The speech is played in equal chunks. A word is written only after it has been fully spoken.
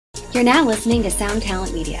You're now listening to Sound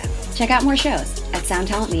Talent Media. Check out more shows at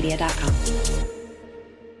soundtalentmedia.com.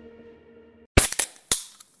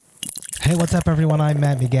 Hey, what's up, everyone? I'm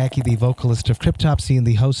Matt Migaki, the vocalist of Cryptopsy and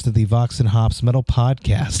the host of the Vox and Hops Metal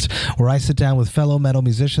Podcast, where I sit down with fellow metal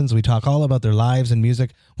musicians. We talk all about their lives and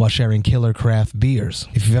music while sharing killer craft beers.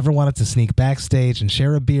 If you've ever wanted to sneak backstage and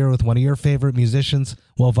share a beer with one of your favorite musicians,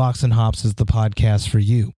 well, Vox and Hops is the podcast for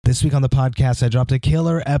you. This week on the podcast, I dropped a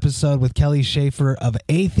killer episode with Kelly Schaefer of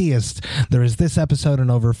Atheist. There is this episode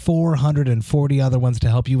and over 440 other ones to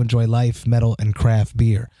help you enjoy life, metal, and craft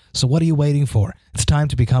beer. So what are you waiting for? It's time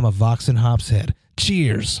to become a Vox and Hops head.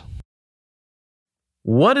 Cheers!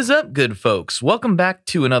 What is up, good folks? Welcome back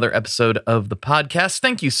to another episode of the podcast.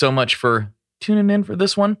 Thank you so much for tuning in for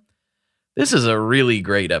this one. This is a really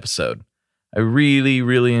great episode. I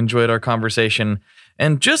really enjoyed our conversation.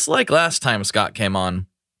 And just like last time Scott came on,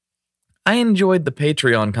 I enjoyed the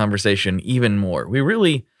Patreon conversation even more. We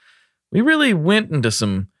really went into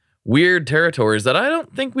some weird territories that I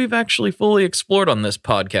don't think we've actually fully explored on this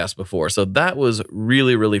podcast before. So that was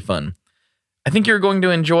really fun. I think you're going to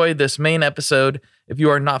enjoy this main episode. If you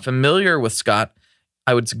are not familiar with Scott,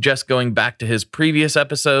 I would suggest going back to his previous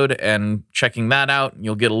episode and checking that out.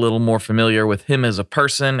 You'll get a little more familiar with him as a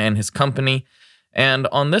person and his company. And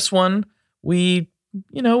on this one, we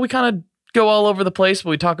kind of go all over the place,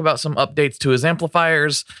 but we talk about some updates to his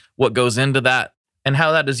amplifiers, what goes into that, and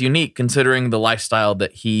how that is unique considering the lifestyle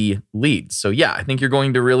that he leads. So yeah, I think you're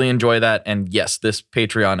going to really enjoy that. And yes, this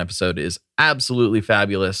Patreon episode is absolutely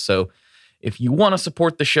fabulous. So if you want to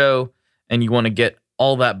support the show and you want to get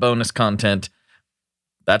all that bonus content,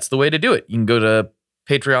 that's the way to do it. You can go to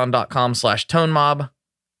patreon.com/tonemob,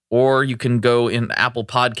 or you can go in Apple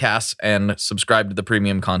Podcasts and subscribe to the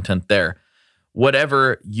premium content there,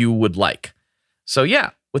 whatever you would like. So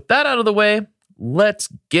yeah, with that out of the way, let's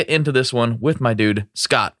get into this one with my dude,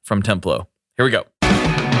 Scott from Templo. Here we go.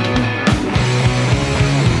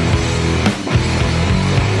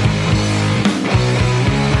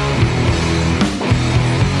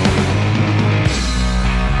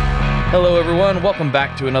 Hello, everyone. Welcome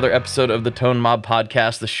back to another episode of the Tone Mob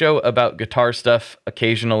Podcast, the show about guitar stuff,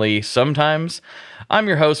 occasionally, sometimes. I'm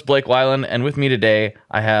your host, Blake Weiland, and with me today,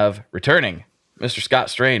 I have returning Mr. Scott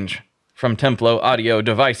Strange from Templo Audio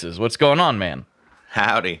Devices. What's going on, man?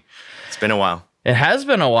 Howdy. It's been a while. It has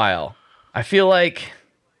been a while. I feel like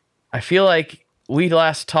we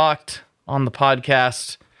last talked on the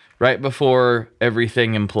podcast right before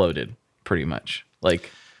everything imploded, pretty much.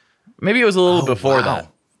 Like, maybe it was a little before that.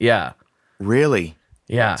 Yeah. Really?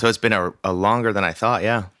 Yeah. So it's been a longer than I thought,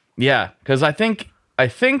 yeah. Yeah, because I think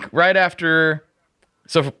right after...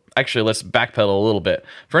 Actually, let's backpedal a little bit.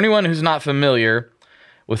 For anyone who's not familiar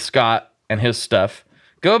with Scott and his stuff,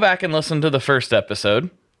 go back and listen to the first episode.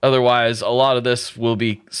 Otherwise, a lot of this will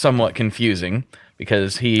be somewhat confusing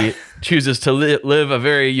because he chooses to live a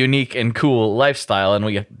very unique and cool lifestyle, and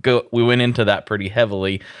we went into that pretty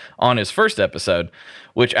heavily on his first episode,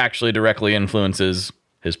 which actually directly influences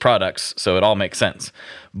his products, so it all makes sense.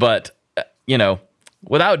 But,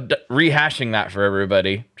 without rehashing that for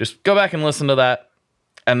everybody, just go back and listen to that,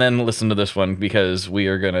 and then listen to this one, because we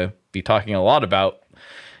are going to be talking a lot about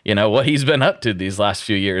what he's been up to these last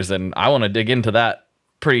few years. And I want to dig into that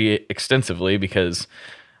pretty extensively because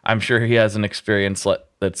I'm sure he has an experience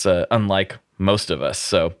that's unlike most of us.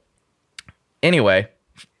 So anyway,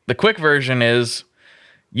 the quick version is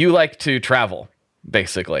you like to travel,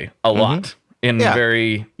 basically, a lot in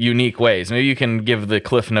very unique ways. Maybe you can give the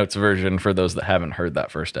Cliff Notes version for those that haven't heard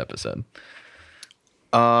that first episode.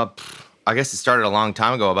 I guess it started a long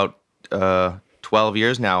time ago, about 12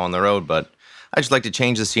 years now on the road, but I just like to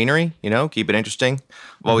change the scenery, keep it interesting.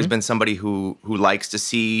 I've always been somebody who likes to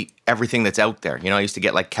see everything that's out there. I used to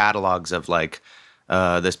get like catalogs of like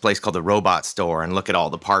this place called the Robot Store and look at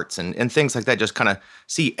all the parts and things like that, just kind of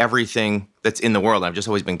see everything that's in the world. I've just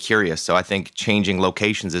always been curious. So I think changing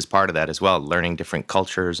locations is part of that as well. Learning different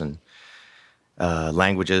cultures and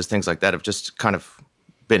languages, things like that have just kind of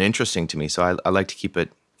been interesting to me. So I like to keep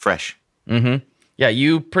it fresh. Mm-hmm. Yeah,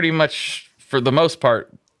 you pretty much, for the most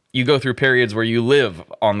part, you go through periods where you live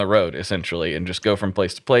on the road, essentially, and just go from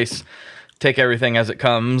place to place, take everything as it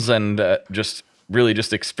comes, and just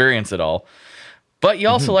experience it all. But you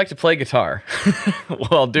also like to play guitar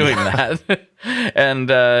while doing that. And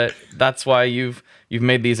that's why you've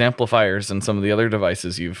made these amplifiers and some of the other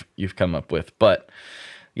devices you've come up with. But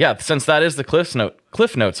yeah, since that is the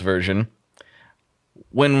Cliff Notes version,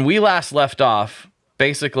 when we last left off,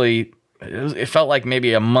 basically, it felt like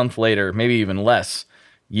maybe a month later, maybe even less,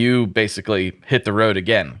 you basically hit the road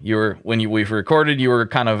again. We've recorded, you were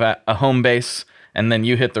kind of at a home base, and then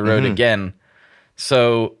you hit the road again.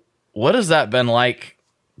 So what has that been like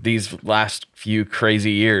these last few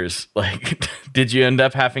crazy years? Like, did you end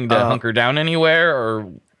up having to hunker down anywhere,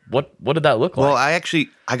 or what did that look like? Well,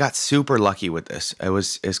 I got super lucky with this.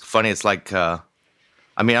 It's funny. It's like,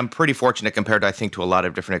 I'm pretty fortunate compared to, I think, to a lot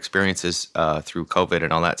of different experiences through COVID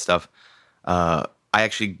and all that stuff. I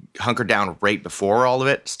actually hunkered down right before all of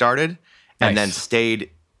it started, and then stayed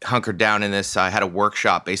hunkered down in this. I had a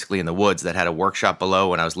workshop basically in the woods that had a workshop below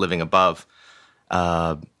when I was living above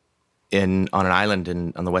on an island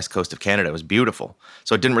on the west coast of Canada. It was beautiful.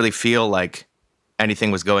 So it didn't really feel like anything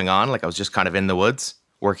was going on. Like I was just kind of in the woods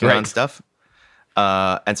working on stuff.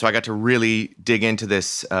 And so I got to really dig into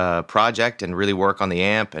this project and really work on the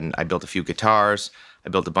amp. And I built a few guitars. I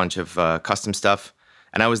built a bunch of custom stuff.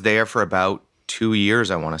 And I was there for about 2 years,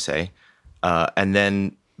 I want to say. And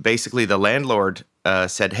then basically the landlord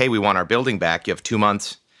said, hey, we want our building back. You have 2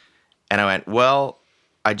 months. And I went, well,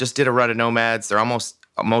 I just did a run of Nomads. They're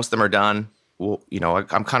most of them are done. Well,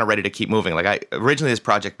 I'm kind of ready to keep moving. Like originally this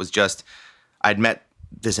project was just, I'd met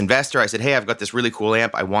this investor. I said, hey, I've got this really cool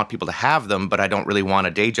amp. I want people to have them, but I don't really want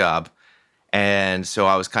a day job. And so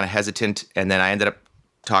I was kind of hesitant. And then I ended up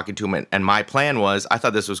talking to him. And my plan was, I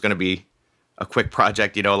thought this was going to be a quick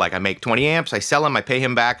project, like I make 20 amps, I sell them, I pay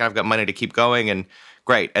him back, and I've got money to keep going, and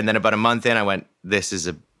great. And then about a month in, I went, this is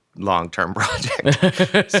a long-term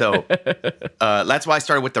project. So that's why I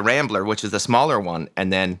started with the Rambler, which is the smaller one.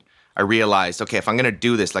 And then I realized, okay, if I'm going to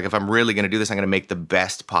do this, like if I'm really going to do this, I'm going to make the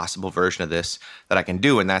best possible version of this that I can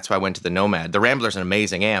do. And that's why I went to the Nomad. The Rambler's an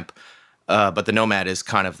amazing amp, but the Nomad is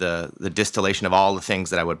kind of the distillation of all the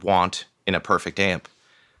things that I would want in a perfect amp.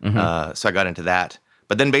 So I got into that.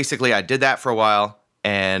 But then basically I did that for a while,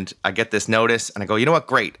 and I get this notice, and I go, you know what,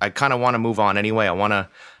 great. I kind of want to move on anyway.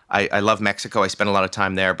 I love Mexico. I spent a lot of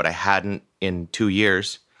time there, but I hadn't in 2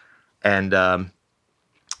 years. And I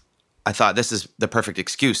thought this is the perfect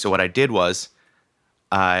excuse. So what I did was,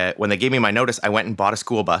 when they gave me my notice, I went and bought a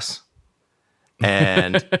school bus.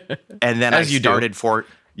 And then I started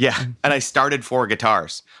and I started 4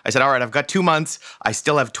 guitars. I said, all right, I've got 2 months. I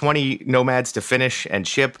still have 20 Nomads to finish and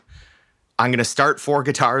ship. I'm going to start 4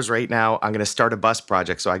 guitars right now. I'm going to start a bus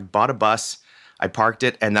project. So I bought a bus, I parked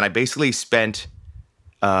it, and then I basically spent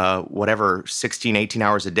 16, 18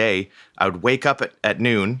 hours a day. I would wake up at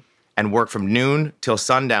noon and work from noon till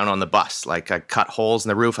sundown on the bus. Like I cut holes in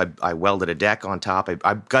the roof. I welded a deck on top.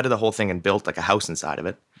 I gutted the whole thing and built like a house inside of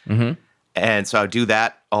it. Mm-hmm. And so I would do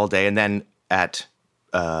that all day. And then at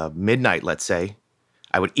midnight, let's say,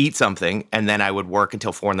 I would eat something, and then I would work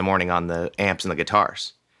until 4 a.m. on the amps and the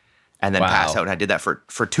guitars. And then pass out. And I did that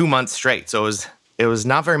for 2 months straight. So it was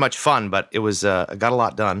not very much fun, but it was I got a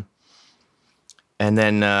lot done. And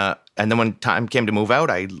then when time came to move out,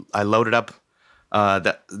 I loaded up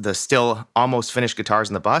the still almost finished guitars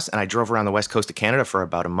in the bus, and I drove around the west coast of Canada for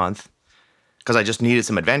about a month because I just needed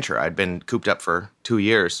some adventure. I'd been cooped up for 2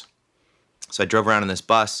 years, so I drove around in this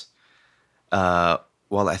bus. I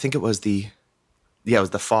think it was the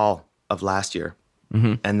fall of last year,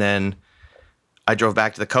 and then I drove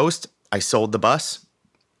back to the coast. I sold the bus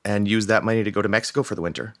and used that money to go to Mexico for the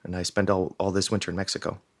winter. And I spent all this winter in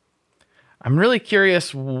Mexico. I'm really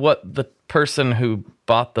curious what the person who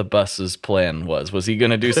bought the bus's plan was. Was he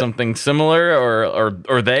going to do something similar,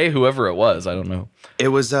 or they, whoever it was? I don't know. It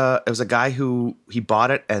was a guy who he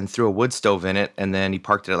bought it and threw a wood stove in it, and then he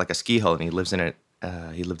parked it at like a ski hill, and he lives in it.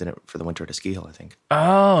 He lived in it for the winter at a ski hill, I think.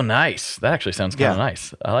 Oh, nice. That actually sounds kind of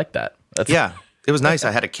nice. I like that. It was nice. I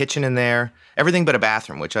had a kitchen in there, everything but a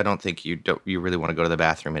bathroom, which I don't think you really want to go to the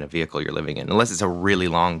bathroom in a vehicle you're living in, unless it's a really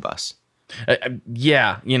long bus.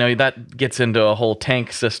 That gets into a whole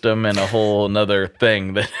tank system and a whole another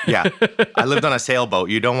thing. I lived on a sailboat.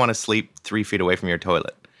 You don't want to sleep 3 feet away from your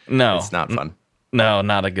toilet. No. It's not fun. No,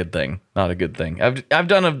 not a good thing. Not a good thing. I've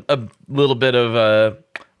done a little bit of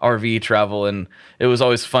RV travel, and it was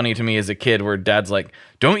always funny to me as a kid where Dad's like,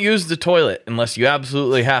 don't use the toilet unless you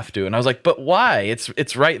absolutely have to. And I was like, but why?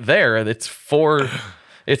 It's right there.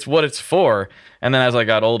 It's what it's for. And then as I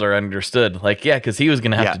got older, I understood, like, because he was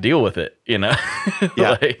going to have to deal with it,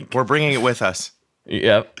 Yeah, we're bringing it with us.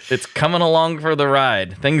 Yeah, it's coming along for the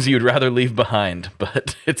ride. Things you'd rather leave behind,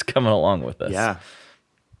 but it's coming along with us. Yeah.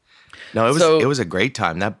 No, it was a great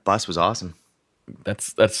time. That bus was awesome.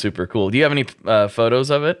 That's super cool. Do you have any photos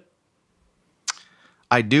of it?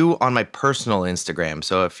 I do on my personal Instagram.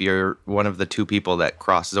 So if you're one of the 2 people that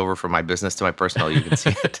crosses over from my business to my personal, you can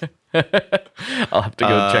see it. I'll have to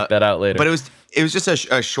go check that out later. But it was just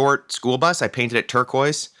a short school bus. I painted it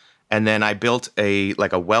turquoise, and then I built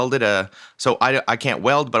so I can't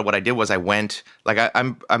weld, but what I did was I went, like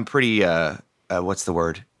I'm pretty what's the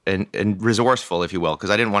word? and resourceful, if you will, because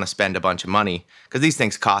I didn't want to spend a bunch of money, because these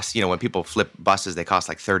things cost, when people flip buses, they cost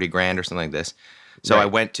like 30 grand or something like this. So I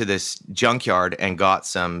went to this junkyard and got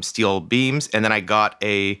some steel beams, and then I got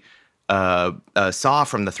a saw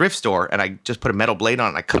from the thrift store, and I just put a metal blade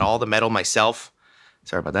on it. I cut all the metal myself.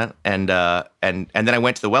 Sorry about that. And then I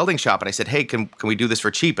went to the welding shop and I said, hey, can we do this for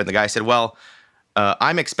cheap? And the guy said, well,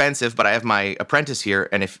 I'm expensive, but I have my apprentice here,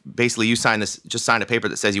 and if basically you just sign a paper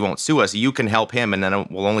that says you won't sue us, you can help him, and then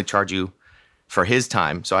we'll only charge you for his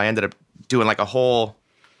time. So I ended up doing like a whole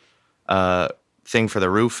thing for the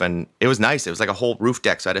roof, and it was nice. It was like a whole roof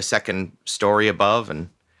deck, so I had a second story above, and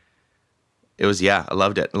it was, I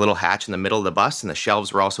loved it. A little hatch in the middle of the bus, and the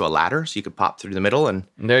shelves were also a ladder, so you could pop through the middle, and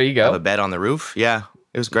there you go. Have a bed on the roof. Yeah,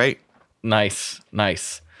 it was great. Nice.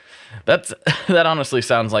 That honestly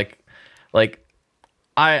sounds like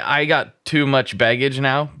I got too much baggage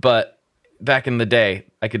now, but back in the day,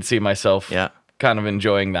 I could see myself kind of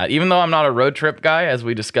enjoying that. Even though I'm not a road trip guy, as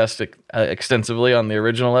we discussed extensively on the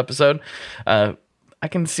original episode, I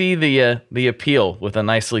can see the appeal with a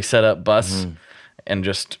nicely set up bus and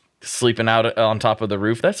just sleeping out on top of the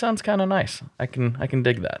roof. That sounds kind of nice. I can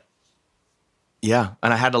dig that. Yeah,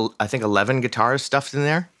 and I had I think 11 guitars stuffed in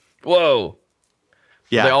there. Whoa.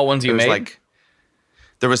 Yeah. Were they all ones you made?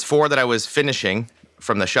 There was 4 that I was finishing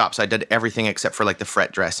from the shop, so I did everything except for like the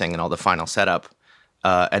fret dressing and all the final setup.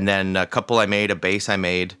 And then a couple I made, a bass I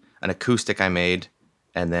made, an acoustic I made,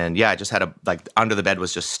 and then I just had under the bed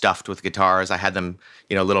was just stuffed with guitars. I had them,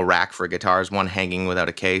 little rack for guitars, one hanging without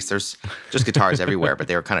a case. There's just guitars everywhere, but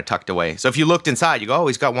they were kind of tucked away. So if you looked inside, you go, oh,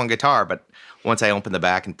 he's got one guitar. But once I opened the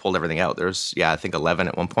back and pulled everything out, there's I think 11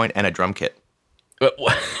 at one point, and a drum kit.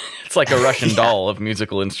 It's like a Russian doll of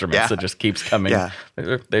musical instruments that just keeps coming. Yeah.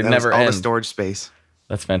 They never end. All the storage space.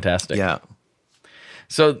 That's fantastic. Yeah.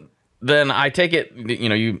 So then I take it,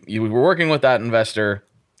 you were working with that investor.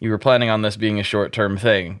 You were planning on this being a short-term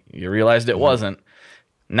thing. You realized it wasn't.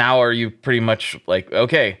 Now are you pretty much like,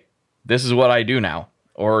 okay, this is what I do now?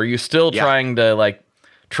 Or are you still trying to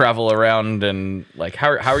travel around and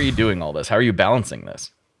how are you doing all this? How are you balancing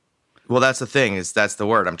this? Well, that's the thing, that's the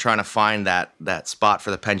word. I'm trying to find that spot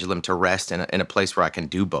for the pendulum to rest in a place where I can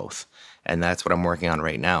do both. And that's what I'm working on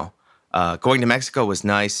right now. Going to Mexico was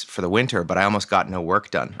nice for the winter, but I almost got no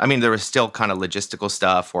work done. I mean, there was still kind of logistical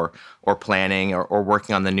stuff or planning or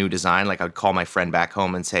working on the new design. Like I would call my friend back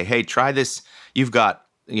home and say, hey, try this. You've got,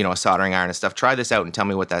 a soldering iron and stuff. Try this out and tell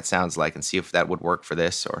me what that sounds like and see if that would work for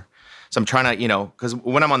this. So I'm trying to, because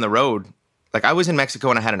when I'm on the road, I was in Mexico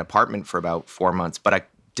and I had an apartment for about 4 months, but I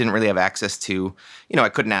didn't really have access to, I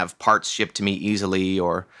couldn't have parts shipped to me easily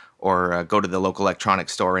or go to the local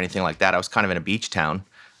electronics store or anything like that. I was kind of in a beach town.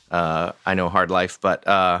 I know hard life, but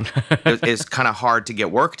it's kind of hard to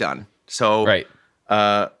get work done. So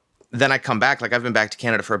then I come back. I've been back to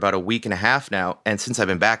Canada for about a week and a half now, and since I've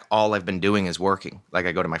been back, all I've been doing is working. I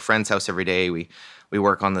go to my friend's house every day. We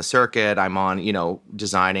work on the circuit. I'm on,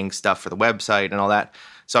 designing stuff for the website and all that.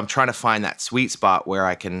 So I'm trying to find that sweet spot where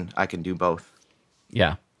I can do both.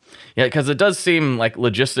 Yeah. Yeah, because it does seem like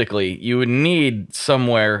logistically you would need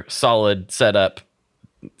somewhere solid set up,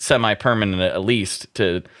 semi-permanent at least,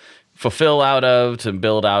 to fulfill out of, to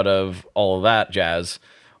build out of, all of that jazz,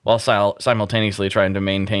 while simultaneously trying to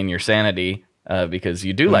maintain your sanity, because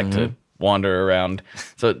you do like to wander around.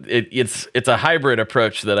 So it's a hybrid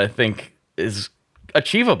approach that I think is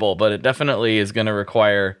achievable, but it definitely is going to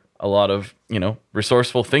require a lot of,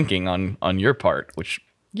 resourceful thinking on your part, which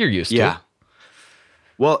you're used to.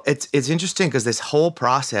 Well, it's interesting because this whole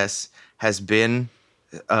process has been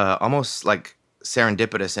almost like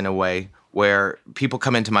serendipitous in a way, where people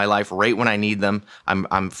come into my life right when I need them. I'm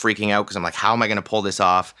freaking out because I'm like, how am I going to pull this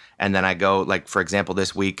off? And then I go, for example,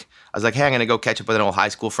 this week, I was like, hey, I'm going to go catch up with an old high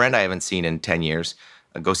school friend I haven't seen in 10 years.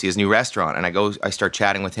 I go see his new restaurant. And I start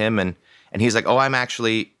chatting with him. And he's like, oh, I'm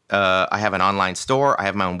actually, I have an online store. I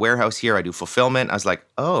have my own warehouse here. I do fulfillment. I was like,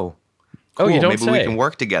 oh, cool. You don't Maybe we can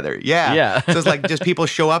work together. Yeah. So it's just people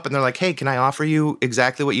show up and they're like, hey, can I offer you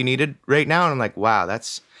exactly what you needed right now? And I'm like, wow,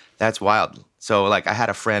 that's wild. So I had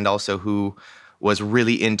a friend also who was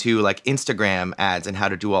really into Instagram ads and how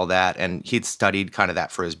to do all that. And he'd studied kind of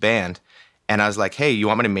that for his band. And I was like, hey, you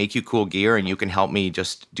want me to make you cool gear and you can help me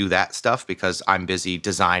just do that stuff because I'm busy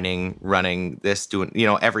designing, running this, doing,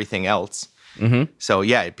 everything else. Mm-hmm. So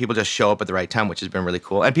yeah, people just show up at the right time, which has been really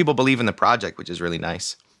cool. And people believe in the project, which is really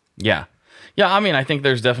nice. Yeah. Yeah. I mean, I think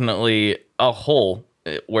there's definitely a hole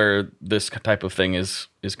where this type of thing is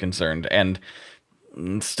concerned. And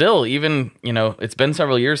still, even, it's been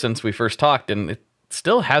several years since we first talked, and it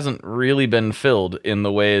still hasn't really been filled in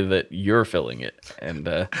the way that you're filling it.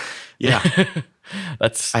 And yeah.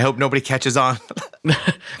 That's. I hope nobody catches on.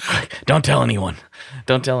 Don't tell anyone.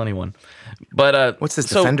 Don't tell anyone. But what's this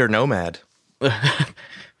Defender Nomad?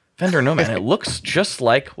 Fender Nomad. It looks just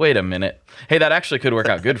like. Wait a minute. Hey, that actually could work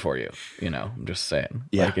out good for you. I'm just saying.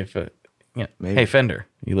 Yeah. Like if hey Fender,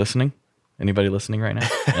 you listening? Anybody listening right now?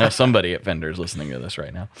 I know somebody at Fender is listening to this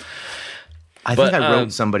right now. I think I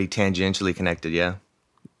wrote somebody tangentially connected. Yeah.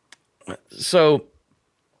 So,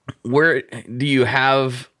 where do you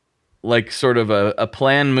have like sort of a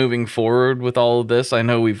plan moving forward with all of this? I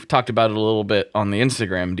know we've talked about it a little bit on the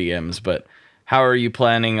Instagram DMs, but how are you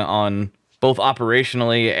planning on both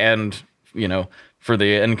operationally and, for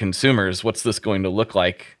the end consumers, what's this going to look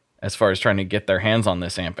like as far as trying to get their hands on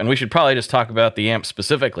this amp? And we should probably just talk about the amp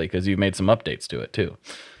specifically because you've made some updates to it too.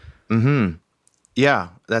 Mm-hmm. Yeah,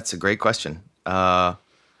 that's a great question.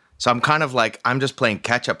 So I'm kind of like, I'm just playing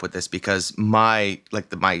catch up with this because my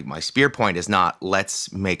spear point is not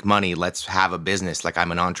let's make money, let's have a business. Like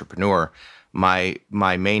I'm an entrepreneur. My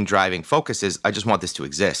main driving focus is I just want this to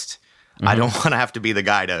exist. Mm-hmm. I don't want to have to be the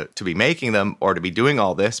guy to be making them or to be doing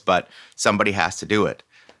all this, but somebody has to do it.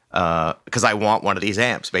 Because I want one of these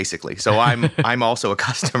amps, basically. So I'm also a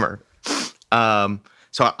customer.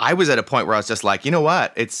 So I was at a point where I was just like, you know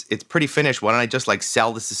what? It's pretty finished. Why don't I just like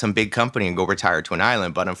sell this to some big company and go retire to an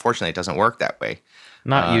island? But unfortunately, it doesn't work that way.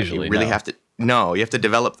 Not usually. You really have to. No, you have to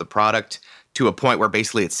develop the product to a point where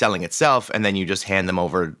basically it's selling itself, and then you just hand them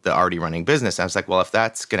over the already running business. I was like, well, if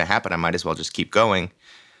that's going to happen, I might as well just keep going,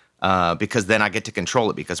 because then I get to control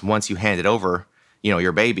it. Because once you hand it over,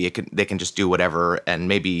 your baby, they can just do whatever, and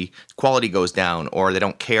maybe quality goes down or they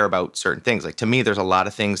don't care about certain things. Like to me, there's a lot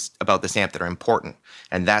of things about this amp that are important,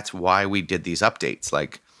 and that's why we did these updates.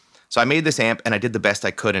 Like, so I made this amp and I did the best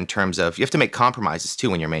I could in terms of you have to make compromises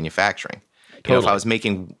too when you're manufacturing. Totally. If I was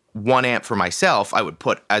making one amp for myself, I would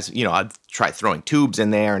put I'd try throwing tubes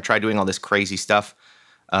in there and try doing all this crazy stuff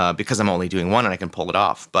because I'm only doing one and I can pull it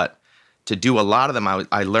off. But to do a lot of them,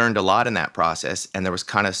 I learned a lot in that process, and there was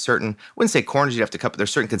kind of certain, I wouldn't say corners you have to cut, but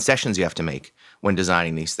there's certain concessions you have to make when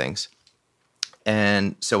designing these things.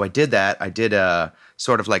 And so I did that. I did a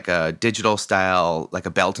sort of like a digital style, like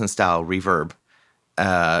a Belton style reverb,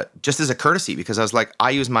 just as a courtesy, because I was like,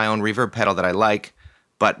 I use my own reverb pedal that I like,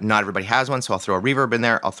 but not everybody has one, so I'll throw a reverb in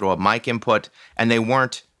there, I'll throw a mic input, and they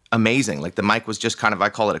weren't amazing. Like the mic was just kind of, I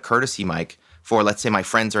call it a courtesy mic. For, let's say my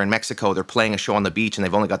friends are in Mexico, they're playing a show on the beach and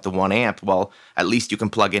they've only got the one amp. Well, at least you can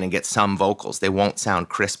plug in and get some vocals. They won't sound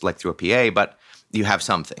crisp like through a PA, but you have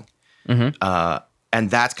something. Mm-hmm.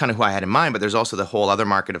 And that's kind of who I had in mind. But there's also the whole other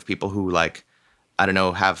market of people who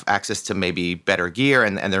have access to maybe better gear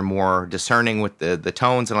and they're more discerning with the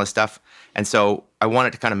tones and all this stuff. And so I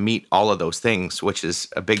wanted to kind of meet all of those things, which is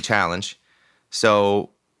a big challenge.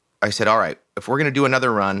 So I said, all right, if we're going to do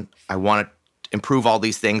another run, I want to improve all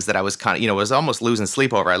these things that I was kind of, was almost losing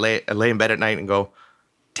sleep over. I lay in bed at night and go,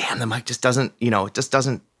 damn, the mic just doesn't, it just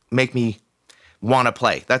doesn't make me want to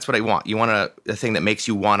play. That's what I want. You want a thing that makes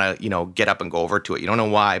you want to, get up and go over to it. You don't know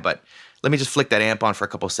why, but let me just flick that amp on for a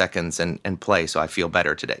couple seconds and play so I feel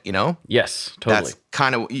better today, Yes, totally. That's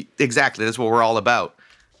kind of, exactly, that's what we're all about.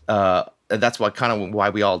 That's what kind of why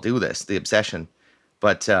we all do this, the obsession.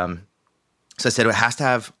 But, so I said, it has to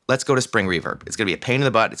have, let's go to spring reverb. It's going to be a pain in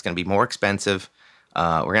the butt. It's going to be more expensive.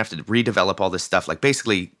 We're going to have to redevelop all this stuff, like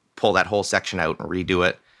basically pull that whole section out and redo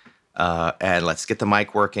it. And let's get the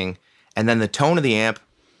mic working. And then the tone of the amp,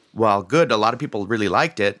 while good, a lot of people really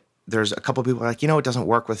liked it. There's a couple of people like, it doesn't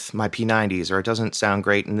work with my P90s or it doesn't sound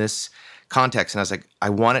great in this context. And I was like, I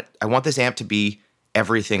want this amp to be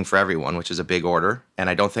everything for everyone, which is a big order. And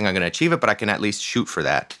I don't think I'm going to achieve it, but I can at least shoot for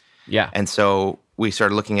that. Yeah. And so we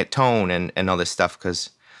started looking at tone and all this stuff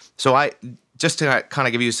so I, just to kind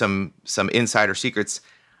of give you some insider secrets,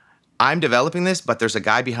 I'm developing this, but there's a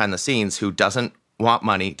guy behind the scenes who doesn't want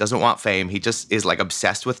money, doesn't want fame. He just is like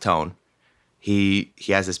obsessed with tone. He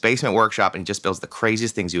has this basement workshop and he just builds the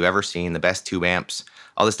craziest things you've ever seen, the best tube amps,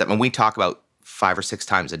 all this stuff. And we talk about 5 or 6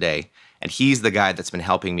 times a day. And he's the guy that's been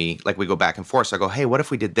helping me. Like we go back and forth. So I go, hey, what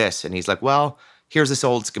if we did this? And he's like, well, here's this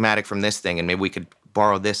old schematic from this thing and maybe we could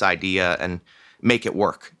borrow this idea and make it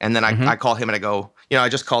work. And then I call him and I go, I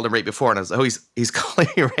just called him right before and I was like, oh, he's calling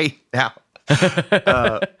me right now.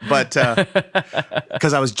 But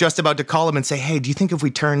because I was just about to call him and say, hey, do you think if we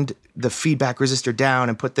turned the feedback resistor down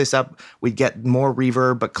and put this up, we'd get more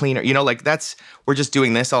reverb but cleaner? We're just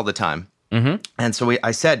doing this all the time. Mm-hmm. And so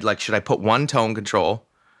I said, should I put one tone control?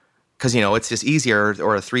 Because, it's just easier,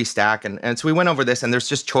 or a 3 stack. And so we went over this and there's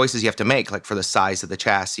just choices you have to make, like for the size of the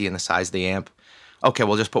chassis and the size of the amp. Okay,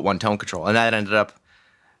 we'll just put one tone control. And that ended up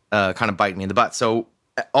kind of biting me in the butt. So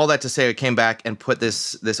all that to say, I came back and put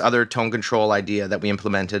this other tone control idea that we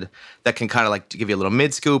implemented that can kind of like give you a little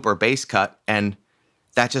mid scoop or bass cut, and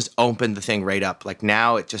that just opened the thing right up. Like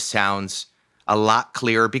now it just sounds a lot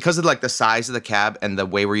clearer because of like the size of the cab and the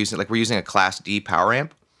way we're using it. Like we're using a Class D power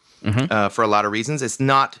amp for a lot of reasons. It's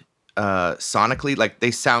not sonically, like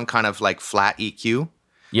they sound kind of like flat EQ.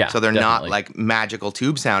 Yeah, so they're definitely not like magical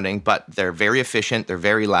tube sounding, but they're very efficient. They're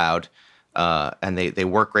very loud, and they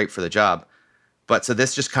work great for the job. But so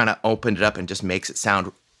this just kind of opened it up and just makes it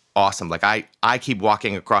sound awesome. Like I keep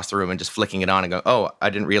walking across the room and just flicking it on and go, oh, I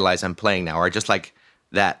didn't realize I'm playing now. Or I just like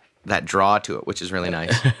that draw to it, which is really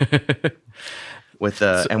nice. with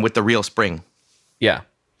the real spring. Yeah.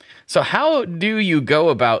 So how do you go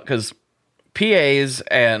about, because PAs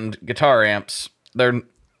and guitar amps,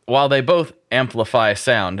 while they both amplify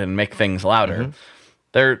sound and make things louder,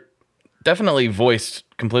 they're definitely voiced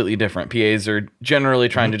completely different. PAs are generally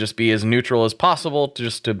trying to just be as neutral as possible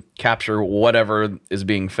to capture whatever is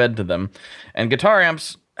being fed to them. And guitar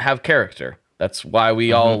amps have character. That's why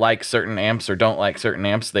we all like certain amps or don't like certain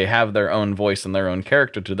amps. They have their own voice and their own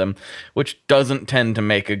character to them, which doesn't tend to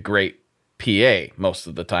make a great PA most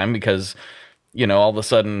of the time because, you know, all of a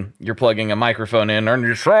sudden you're plugging a microphone in and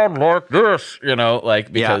you sound like this, you know,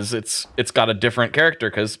 like because it's got a different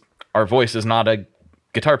character because our voice is not a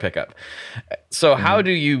guitar pickup. So how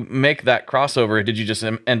do you make that crossover? Did you just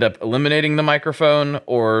end up eliminating the microphone,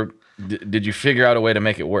 or did you figure out a way to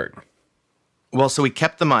make it work? Well, so we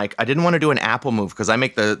kept the mic. I didn't want to do an Apple move because I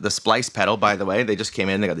make the splice pedal, by the way. They just came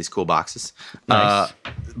in. They got these cool boxes. Nice.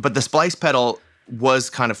 But the splice pedal was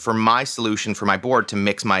kind of for my solution for my board to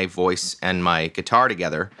mix my voice and my guitar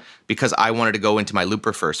together because I wanted to go into my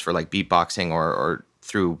looper first for like beatboxing or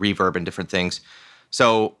through reverb and different things.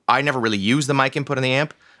 So I never really used the mic input in the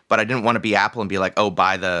amp, but I didn't want to be Apple and be like, oh,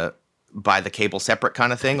 buy the cable separate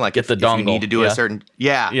kind of thing. Like Get the dongle. if you need to do a certain,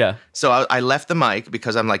 yeah. So I left the mic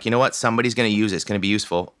because I'm like, you know what? Somebody's going to use it. It's going to be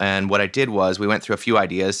useful. And what I did was we went through a few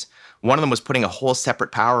ideas. One of them was putting a whole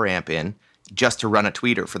separate power amp in just to run a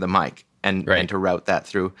tweeter for the mic and to route that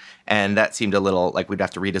through. And that seemed a little like we'd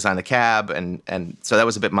have to redesign the cab. And so that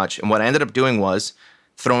was a bit much. And what I ended up doing was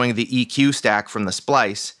throwing the EQ stack from the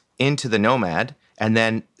Splice into the Nomad and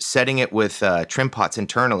then setting it with trim pots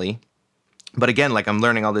internally. But again, like I'm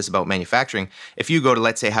learning all this about manufacturing. If you go to,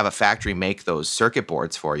 let's say, have a factory make those circuit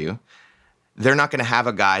boards for you, they're not going to have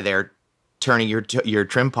a guy there turning your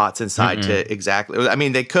trim pots inside to exactly. I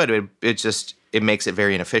mean, they could. It makes it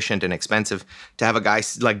very inefficient and expensive to have a guy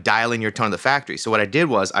like dial in your tone of the factory. So what I did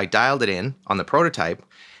was I dialed it in on the prototype,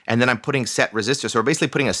 and then I'm putting set resistors. So we're basically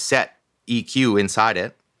putting a set EQ inside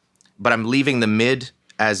it, but I'm leaving the mid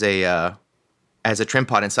as a trim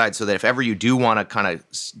pot inside, so that if ever you do want to kind of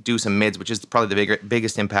do some mids, which is probably the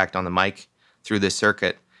biggest impact on the mic through this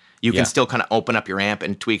circuit, you can still kind of open up your amp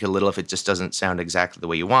and tweak a little if it just doesn't sound exactly the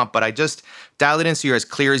way you want. But I just dialed it in so you're as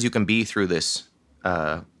clear as you can be through this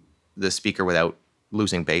speaker without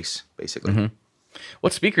losing bass, basically.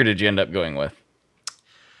 What speaker did you end up going with?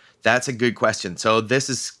 That's a good question. So this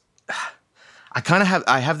is,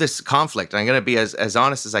 I have this conflict. I'm going to be as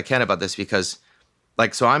honest as I can about this because,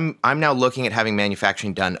 like, so I'm now looking at having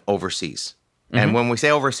manufacturing done overseas. And when we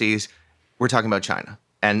say overseas, we're talking about China.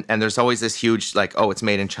 And there's always this huge, like, oh, it's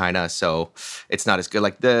made in China, so it's not as good.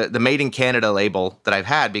 Like the Made in Canada label that I've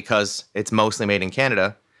had, because it's mostly made in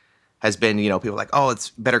Canada, has been, you know, people are like, oh, it's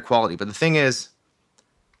better quality. But the thing is,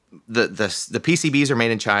 the PCBs are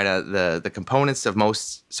made in China. The components of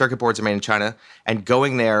most circuit boards are made in China. And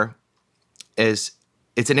going there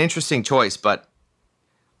it's an interesting choice. But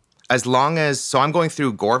as long as, so I'm going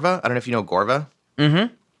through Gorva. I don't know if you know Gorva.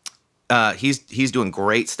 He's doing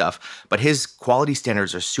great stuff, but his quality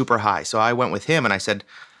standards are super high. So I went with him and I said,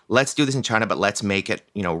 let's do this in China, but let's make it,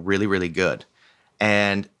 you know, really, really good.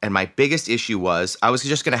 And my biggest issue was I was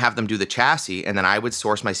just going to have them do the chassis, and then I would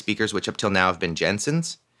source my speakers, which up till now have been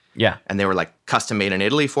Jensen's. Yeah. And they were like custom made in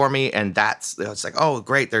Italy for me. And it's like, oh,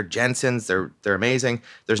 great. They're Jensen's. They're amazing.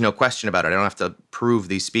 There's no question about it. I don't have to prove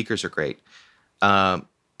these speakers are great.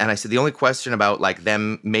 And I said, the only question about like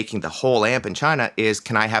them making the whole amp in China is,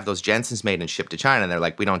 can I have those Jensen's made and shipped to China? And they're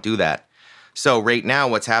like, we don't do that. So right now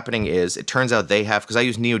what's happening is it turns out they have, because I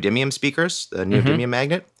use neodymium speakers, the neodymium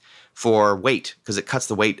magnet, for weight, because it cuts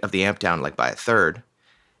the weight of the amp down like by a third.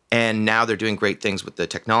 And now they're doing great things with the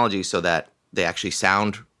technology so that they actually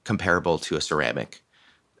sound comparable to a ceramic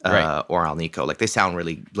or Alnico. Like they sound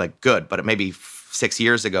really like good, but maybe 6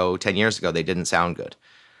 years ago, 10 years ago, they didn't sound good.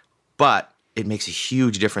 But it makes a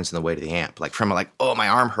huge difference in the weight of the amp. Like from like, oh, my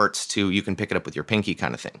arm hurts, to you can pick it up with your pinky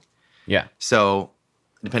kind of thing. Yeah. So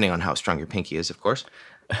depending on how strong your pinky is, of course.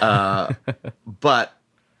 But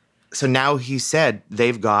so now he said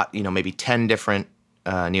they've got, maybe 10 different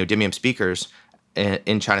neodymium speakers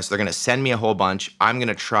in China. So they're going to send me a whole bunch. I'm going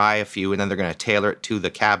to try a few, and then they're going to tailor it to the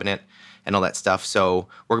cabinet and all that stuff. So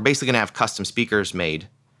we're basically going to have custom speakers made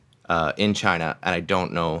in China, and I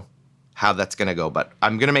don't know how that's going to go, but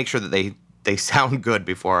I'm going to make sure that they sound good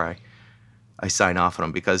before I sign off on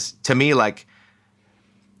them, because to me, like,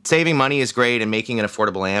 saving money is great and making an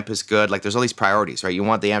affordable amp is good. Like, there's all these priorities, right? You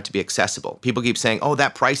want the amp to be accessible. People keep saying, oh,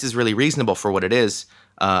 that price is really reasonable for what it is.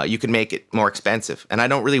 You can make it more expensive. And I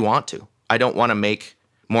don't really want to. I don't want to make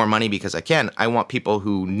more money because I can. I want people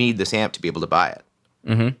who need this amp to be able to buy it.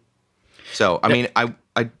 Mm-hmm. So, I mean, I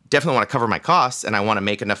definitely want to cover my costs, and I want to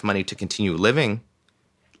make enough money to continue living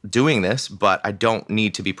doing this, but I don't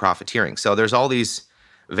need to be profiteering. So there's all these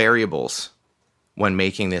variables when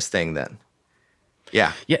making this thing then.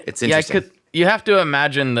 Yeah, it's interesting. You have to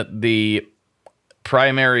imagine that the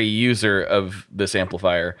primary user of this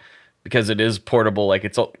amplifier, because it is portable, like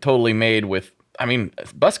it's totally made with,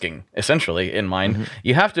 busking essentially in mind. Mm-hmm.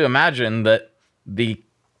 You have to imagine that the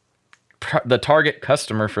target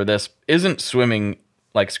customer for this isn't swimming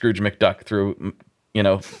like Scrooge McDuck through,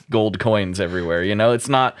 gold coins everywhere. It's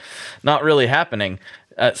not really happening.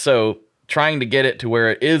 So trying to get it to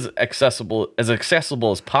where it is accessible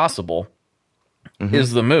as possible mm-hmm.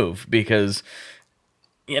 is the move, because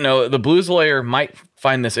the blues lawyer might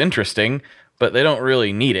find this interesting, but they don't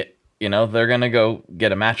really need it. They're gonna go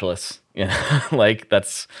get a matchless. Like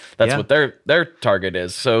that's what their target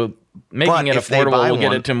is. So making it affordable will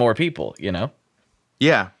get it to more people.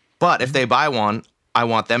 Yeah, but if they buy one, I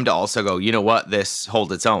want them to also go, you know what, this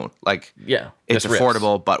holds its own. Like, it's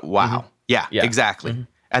affordable, but wow. Mm-hmm. Yeah, exactly. Mm-hmm.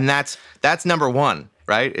 And that's number one,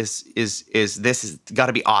 right? Is this has got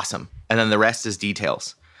to be awesome, and then the rest is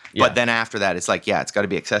details. Yeah. But then after that, it's like, it's got to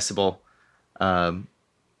be accessible. And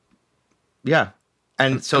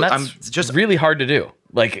so that's I'm just really hard to do.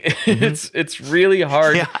 Like, mm-hmm. it's really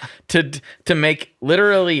hard to make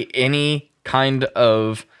literally any kind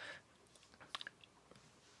of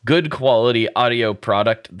good quality audio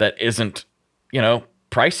product that isn't,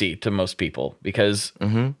 pricey to most people, because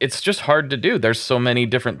mm-hmm. it's just hard to do. There's so many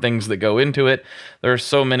different things that go into it. There are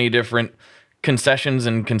so many different concessions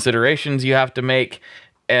and considerations you have to make.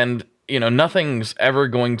 And, nothing's ever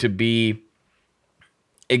going to be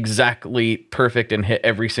exactly perfect and hit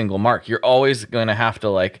every single mark. You're always going to have to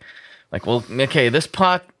well, okay, this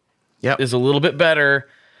pot is a little bit better,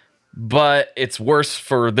 but it's worse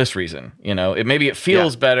for this reason. It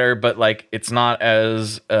feels better, but like it's not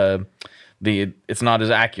as it's not as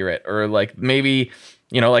accurate, or like maybe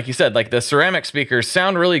like you said, like the ceramic speakers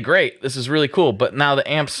sound really great. This is really cool, but now the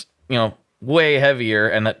amp's way heavier,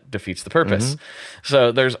 and that defeats the purpose. Mm-hmm.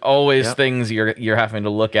 So there's always things you're having to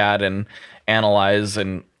look at and analyze,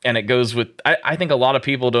 and it goes with. I think a lot of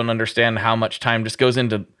people don't understand how much time just goes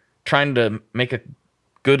into trying to make a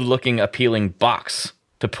good looking, appealing box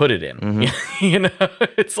to put it in.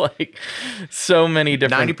 Mm-hmm. It's like so many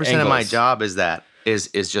different 90% of my job is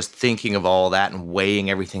just thinking of all that and weighing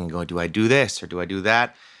everything and going, do I do this or do I do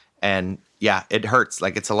that? And it hurts.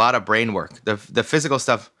 Like, it's a lot of brain work. The physical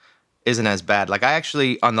stuff isn't as bad. Like, I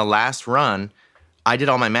actually, on the last run, I did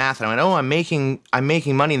all my math and I went, I'm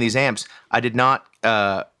making money in these amps. I did not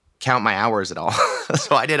count my hours at all.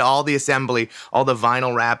 So I did all the assembly, all the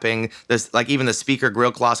vinyl wrapping, this, like even the speaker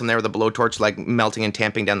grill cloths in there with the blowtorch, like melting and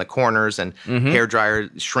tamping down the corners, and mm-hmm. hair dryer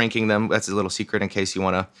shrinking them. That's a little secret in case you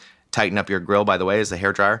want to tighten up your grill, by the way, is the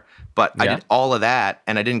hair dryer. But I did all of that,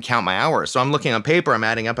 and I didn't count my hours. So I'm looking on paper, I'm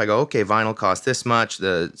adding up. I go, okay, vinyl costs this much,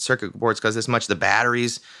 the circuit boards cost this much, the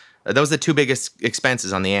batteries. Those are the two biggest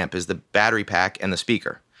expenses on the amp, is the battery pack and the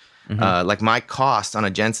speaker. Mm-hmm. Like, my cost on a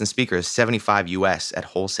Jensen speaker is $75 US at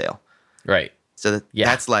wholesale. Right. So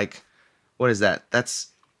that's like, what is that? That's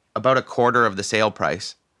about a quarter of the sale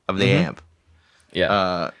price of the mm-hmm. amp.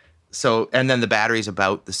 Yeah. So, and then the battery's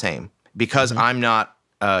about the same, because mm-hmm. I'm not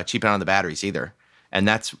cheaping on the batteries either. And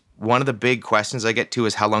that's one of the big questions I get too,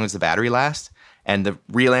 is how long does the battery last? And the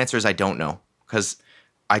real answer is I don't know, because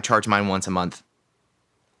I charge mine once a month.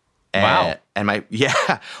 Wow. And well,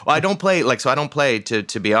 I don't play, I don't play,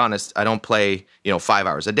 to be honest, I don't play, 5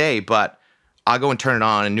 hours a day, but I'll go and turn it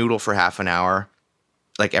on and noodle for half an hour,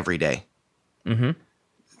 like every day. Mm-hmm.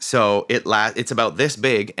 So it's about this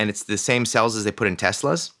big, and it's the same cells as they put in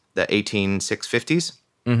Teslas, the 18650s.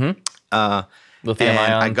 Mm-hmm. Lithium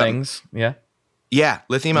ion things. Yeah. Yeah.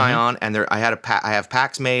 Lithium mm-hmm. ion. And I have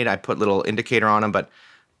packs made. I put little indicator on them, but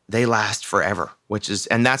they last forever,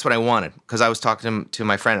 and that's what I wanted. Cause I was talking to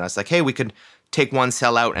my friend, and I was like, hey, we could take one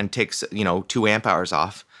cell out and take, 2 amp hours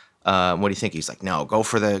off. What do you think? He's like, no, go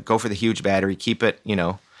for the huge battery, keep it,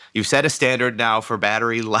 you've set a standard now for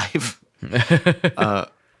battery life.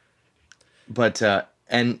 But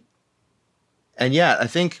yeah, I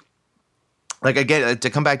think, like, again, to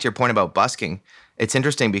come back to your point about busking, it's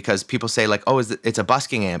interesting because people say, like, oh, it's a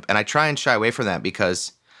busking amp. And I try and shy away from that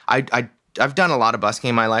because I've done a lot of busking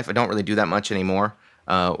in my life. I don't really do that much anymore,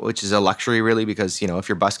 which is a luxury, really, because, if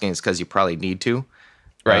you're busking, it's because you probably need to.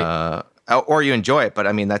 Right. Or you enjoy it. But,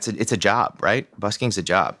 I mean, it's a job, right? Busking's a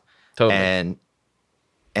job. Totally.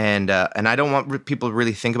 And I don't want people to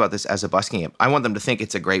really think about this as a busking amp. I want them to think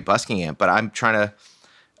it's a great busking amp, but I'm trying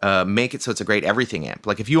to make it so it's a great everything amp.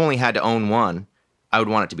 Like, if you only had to own one, I would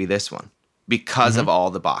want it to be this one because of all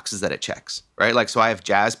the boxes that it checks, right? Like, so I have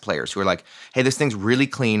jazz players who are like, hey, this thing's really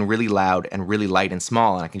clean, really loud, and really light and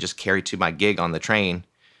small, and I can just carry to my gig on the train.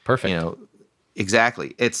 Perfect.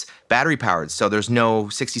 Exactly. It's battery powered, so there's no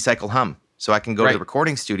 60-cycle hum. So I can go to the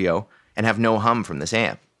recording studio and have no hum from this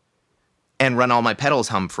amp and run all my pedals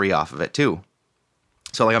hum free off of it too.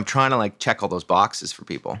 So, like, I'm trying to, like, check all those boxes for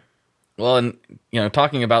people. Well, and,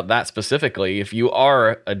 talking about that specifically, if you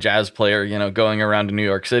are a jazz player, going around to New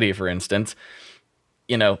York City, for instance,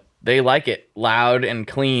 they like it loud and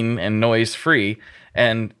clean and noise free.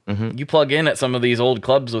 And you plug in at some of these old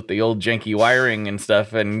clubs with the old janky wiring and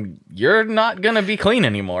stuff, and you're not going to be clean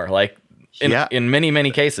anymore. Like, in many,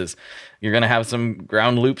 many cases, you're going to have some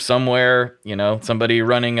ground loop somewhere, somebody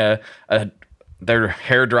running their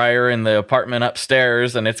hair dryer in the apartment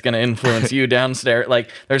upstairs, and it's going to influence you downstairs. Like,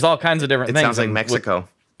 there's all kinds of different things. It sounds like Mexico.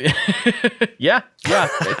 Yeah.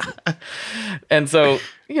 And so,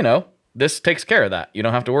 this takes care of that. You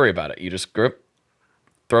don't have to worry about it. You just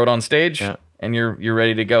throw it on stage, and you're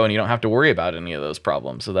ready to go, and you don't have to worry about any of those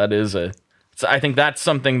problems. So that is I think that's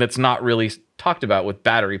something that's not really talked about with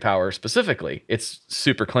battery power specifically. It's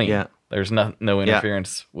super clean. Yeah. There's no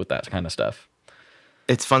interference with that kind of stuff.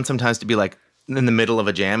 It's fun sometimes to be like in the middle of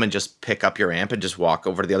a jam and just pick up your amp and just walk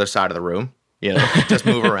over to the other side of the room. Just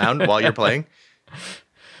move around while you're playing.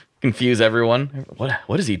 Confuse everyone.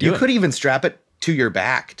 What is he doing? You could even strap it to your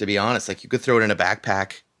back, to be honest. Like, you could throw it in a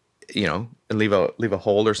backpack, and leave a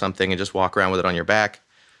hold or something and just walk around with it on your back.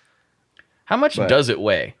 How much does it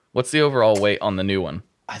weigh? What's the overall weight on the new one?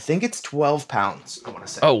 I think it's 12 pounds, I want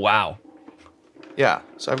to say. Oh, wow. Yeah,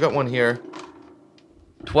 so I've got one here.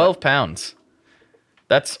 12 pounds.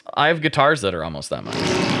 I have guitars that are almost that much.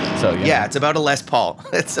 So yeah, it's about a Les Paul.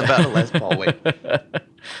 It's about a Les Paul weight.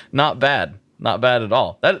 Not bad. Not bad at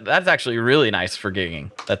all. That's actually really nice for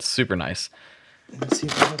gigging. That's super nice.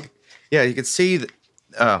 Yeah, you can see,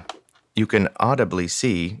 you can audibly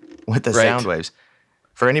see with the sound waves.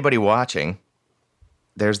 For anybody watching,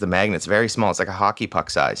 there's the magnet. It's very small. It's like a hockey puck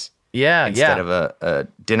size. Yeah, instead of a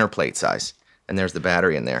dinner plate size. And there's the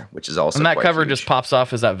battery in there, which is also and that quite cover huge. just pops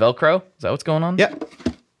off. Is that Velcro? Is that what's going on? Yeah.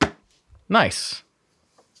 Nice.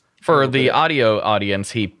 For the audio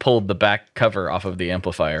audience, he pulled the back cover off of the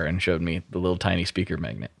amplifier and showed me the little tiny speaker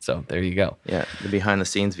magnet. So there you go. Yeah, the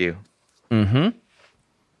behind-the-scenes view.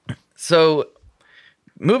 So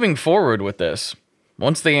moving forward with this,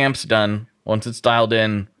 once the amp's done, once it's dialed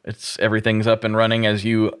in, everything's up and running as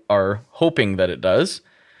you are hoping that it does.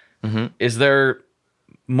 Is there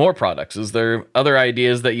more products? Is there other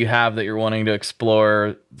ideas that you have that you're wanting to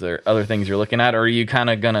explore? Is there other things you're looking at? Or are you kind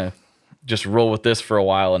of going to just roll with this for a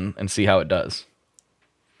while and see how it does?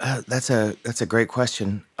 That's a great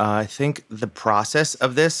question. I think the process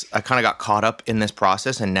of this, I kind of got caught up in this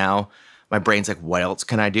process, and now my brain's like, what else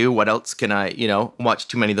can I do? What else can I, watch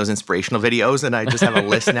too many of those inspirational videos, and I just have a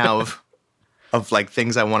list now of like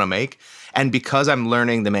things I want to make. And because I'm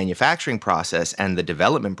learning the manufacturing process and the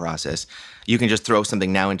development process, you can just throw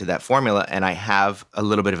something now into that formula, and I have a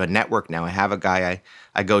little bit of a network now. I have a guy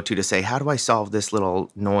I go to say, how do I solve this little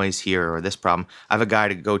noise here or this problem? I have a guy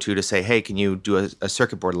to go to say, hey, can you do a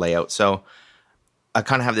circuit board layout? So I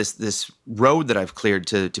kind of have this road that I've cleared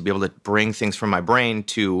to be able to bring things from my brain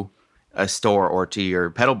to a store or to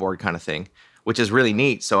your pedal board kind of thing, which is really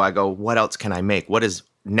neat. So I go, what else can I make? What is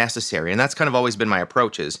necessary? And that's kind of always been my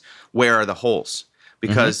approach, is where are the holes?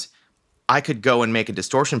 Because I could go and make a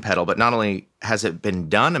distortion pedal, but not only has it been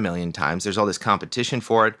done a million times, there's all this competition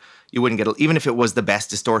for it. You wouldn't get, even if it was the best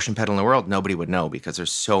distortion pedal in the world, nobody would know because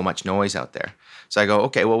there's so much noise out there. So I go,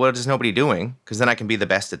 okay, well, what is nobody doing? Because then I can be the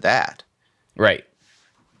best at that. Right.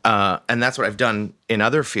 And that's what I've done in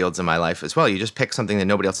other fields in my life as well. You just pick something that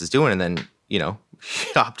nobody else is doing and then,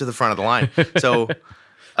 hop to the front of the line. So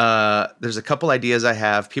there's a couple ideas I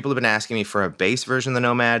have. People have been asking me for a bass version of the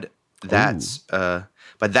Nomad.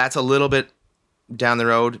 But that's a little bit down the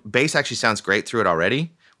road. Bass actually sounds great through it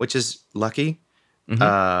already, which is lucky.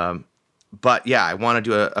 But yeah, I want to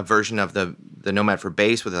do a version of the Nomad for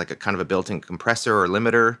bass with like a kind of a built-in compressor or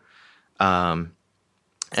limiter. And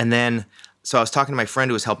then, so I was talking to my friend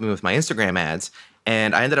who was helping me with my Instagram ads,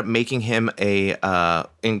 and I ended up making him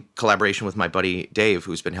in collaboration with my buddy Dave,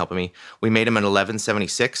 who's been helping me, we made him an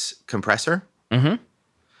 1176 compressor. Mm-hmm.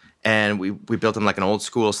 And we built him like an old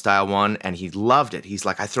school style one, and he loved it. He's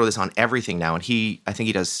like, I throw this on everything now. And I think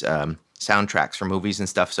he does soundtracks for movies and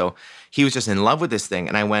stuff. So he was just in love with this thing.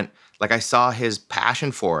 And I went, like, I saw his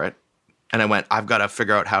passion for it, and I went, I've got to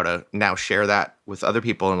figure out how to now share that with other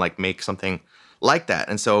people and like make something like that.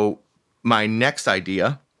 And so my next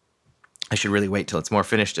idea, I should really wait till it's more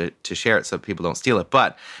finished to share it so people don't steal it.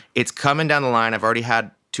 But it's coming down the line. I've already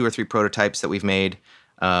had 2 or 3 prototypes that we've made.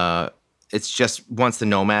 It's just once the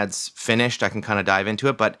Nomad's finished, I can kind of dive into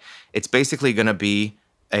it. But it's basically going to be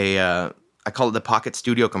I call it the Pocket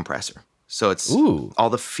Studio Compressor. So it's all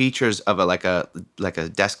the features of like a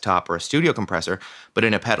desktop or a studio compressor, but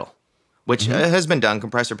in a pedal, which has been done.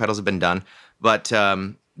 Compressor pedals have been done. But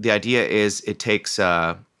the idea is it takes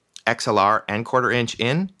XLR and 1/4 inch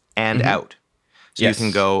in and out. So you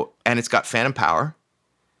can go, and it's got phantom power.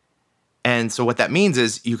 And so what that means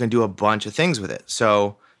is you can do a bunch of things with it.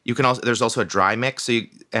 So you can also, there's also a dry mix,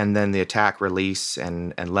 and then the attack, release,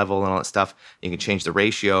 and level and all that stuff. You can change the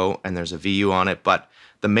ratio, and there's a VU on it. But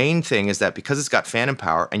the main thing is that because it's got phantom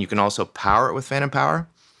power, and you can also power it with phantom power,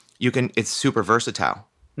 it's super versatile.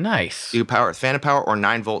 Nice. You can power it with phantom power or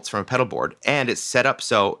 9 volts from a pedal board, and it's set up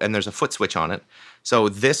so, and there's a foot switch on it. So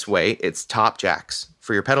this way, it's top jacks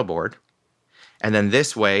for your pedal board, and then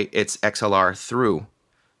this way, it's XLR through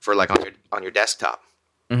for like on your desktop.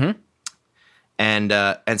 Mm-hmm.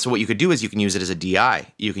 And so what you could do is you can use it as a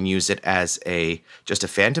DI. You can use it as just a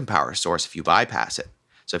phantom power source if you bypass it.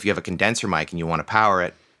 So if you have a condenser mic and you want to power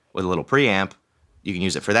it with a little preamp, you can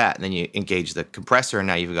use it for that. And then you engage the compressor, and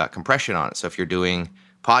now you've got compression on it. So if you're doing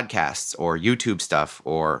podcasts or YouTube stuff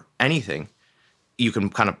or anything, you can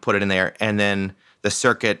kind of put it in there. And then the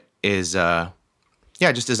circuit is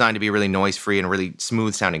just designed to be really noise-free and a really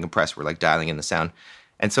smooth sounding compressor. We're like dialing in the sound.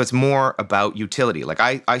 And so it's more about utility. Like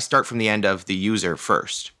I start from the end of the user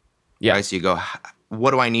first. Yeah. Right? So you go,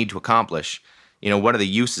 what do I need to accomplish? What are the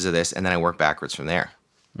uses of this? And then I work backwards from there.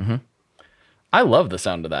 Mm-hmm. I love the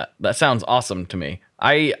sound of that. That sounds awesome to me.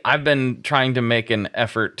 I've been trying to make an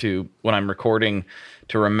effort to, when I'm recording,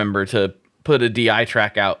 to remember to put a DI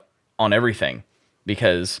track out on everything,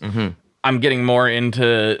 because I'm getting more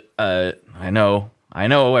into, I know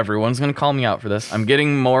everyone's going to call me out for this. I'm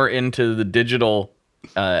getting more into the digital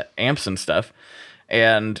amps and stuff,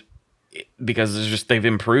 and because they've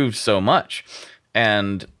improved so much,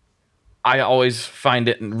 and I always find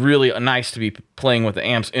it really nice to be playing with the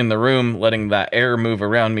amps in the room, letting that air move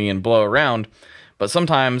around me and blow around. But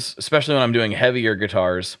sometimes, especially when I'm doing heavier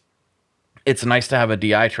guitars, it's nice to have a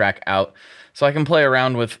DI track out so I can play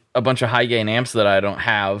around with a bunch of high gain amps that I don't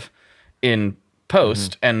have in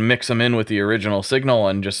post and mix them in with the original signal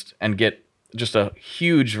and get just a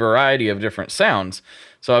huge variety of different sounds.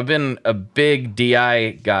 So I've been a big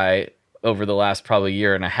DI guy over the last probably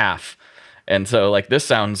year and a half. And so like this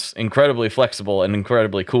sounds incredibly flexible and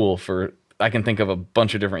incredibly cool I can think of a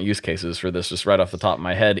bunch of different use cases for this just right off the top of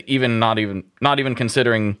my head, not even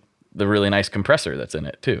considering the really nice compressor that's in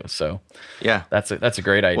it too. So yeah, that's a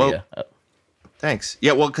great idea. Well, thanks.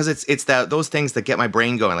 Yeah, well, because it's those things that get my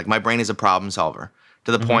brain going. Like my brain is a problem solver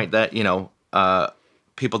to the point that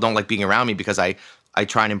people don't like being around me because I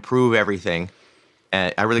try and improve everything.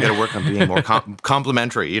 And I really got to work on being more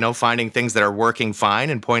complimentary, finding things that are working fine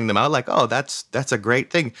and pointing them out like, oh, that's a great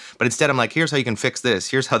thing. But instead I'm like, here's how you can fix this.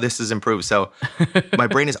 Here's how this is improved. So my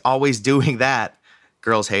brain is always doing that.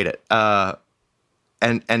 Girls hate it.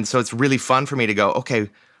 And so it's really fun for me to go, okay,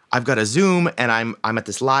 I've got a Zoom and I'm at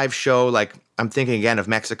this live show. Like I'm thinking again of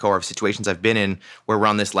Mexico or of situations I've been in where we're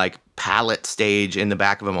on this like pallet stage in the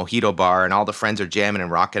back of a mojito bar and all the friends are jamming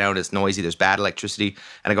and rocking out. It's noisy. There's bad electricity.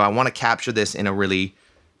 And I go, I want to capture this in a really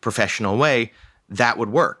professional way. That would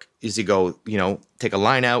work. Is you go, take a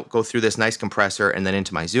line out, go through this nice compressor and then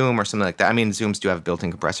into my Zoom or something like that. I mean, Zooms do have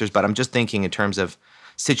built-in compressors, but I'm just thinking in terms of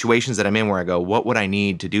situations that I'm in where I go, what would I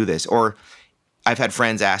need to do this? Or I've had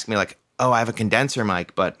friends ask me like, oh, I have a condenser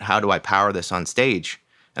mic, but how do I power this on stage?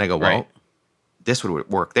 And I go, well, this would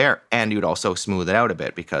work there. And you'd also smooth it out a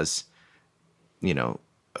bit because,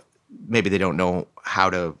 maybe they don't know how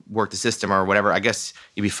to work the system or whatever. I guess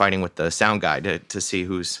you'd be fighting with the sound guy to see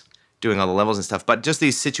who's doing all the levels and stuff. But just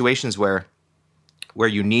these situations where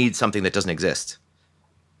you need something that doesn't exist.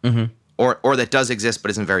 Mm-hmm. Or that does exist but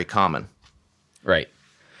isn't very common. Right.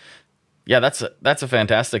 Yeah, that's a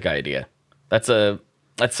fantastic idea. That's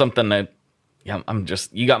something that yeah,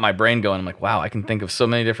 you got my brain going. I'm like, wow, I can think of so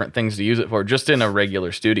many different things to use it for just in a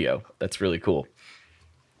regular studio. That's really cool.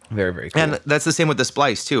 Very, very cool. And that's the same with the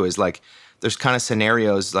splice too, is like, there's kind of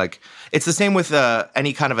scenarios, like it's the same with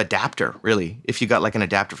any kind of adapter, really. If you got like an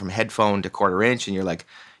adapter from headphone to 1/4 inch and you're like,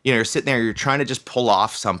 you're sitting there, you're trying to just pull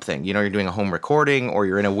off something, you're doing a home recording or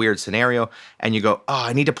you're in a weird scenario and you go, oh,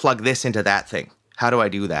 I need to plug this into that thing. How do I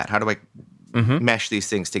do that? How do I mesh these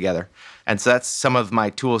things together? And so that's some of my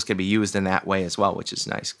tools can be used in that way as well, which is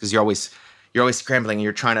nice because you're always scrambling and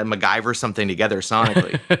you're trying to MacGyver something together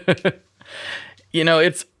sonically.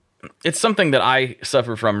 It's something that I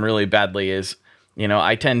suffer from really badly is,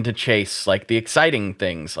 I tend to chase like the exciting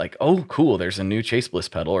things like, oh, cool, there's a new Chase Bliss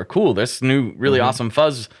pedal, or cool, this new really awesome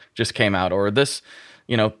fuzz just came out, or this,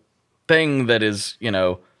 thing that is,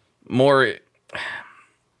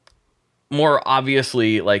 more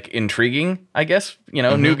obviously like intriguing, I guess,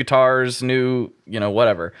 new guitars, new,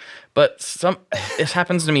 whatever. But this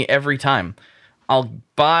happens to me every time. I'll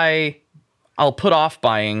put off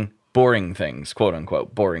buying boring things, quote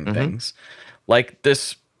unquote, boring things, like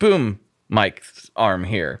this boom mic arm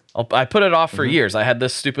here. I put it off for years. I had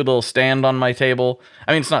this stupid little stand on my table.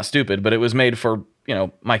 I mean, it's not stupid, but it was made for,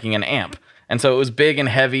 miking an amp. And so it was big and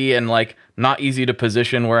heavy and like not easy to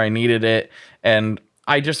position where I needed it. And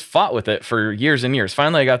I just fought with it for years and years.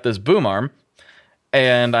 Finally, I got this boom arm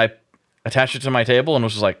and I attached it to my table and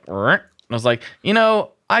was just like, and I was like,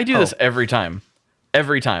 I do this every time.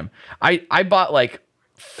 Every time. I bought like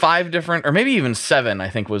 5 different, or maybe even 7, I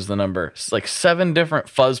think was the number. It's like 7 different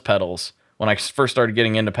fuzz pedals when I first started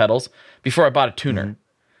getting into pedals before I bought a tuner.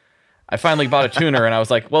 I finally bought a tuner and I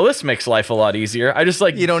was like, well, this makes life a lot easier. I just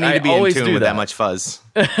like, you don't need to be in tune with that much fuzz.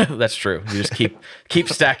 That's true. You just keep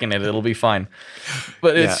stacking it. It'll be fine.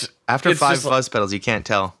 But it's after 5 fuzz pedals, you can't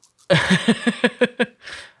tell.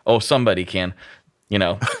 Oh, somebody can.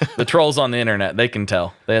 The trolls on the internet, they can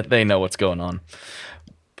tell. They know what's going on.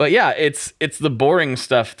 But yeah, it's the boring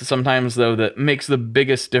stuff sometimes though that makes the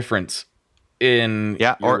biggest difference in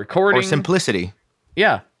your recording or simplicity.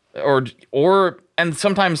 Yeah, and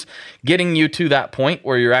sometimes getting you to that point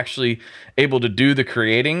where you're actually able to do the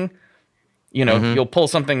creating. You'll pull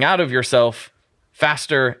something out of yourself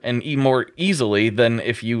faster and more easily than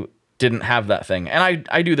if you didn't have that thing. And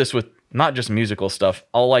I do this with not just musical stuff.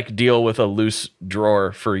 I'll like deal with a loose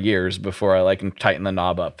drawer for years before I like tighten the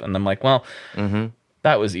knob up, and I'm like, well.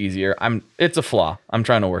 That was easier. It's a flaw. I'm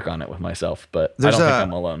trying to work on it with myself, but I don't think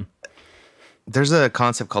I'm alone. There's a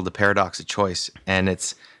concept called the paradox of choice, and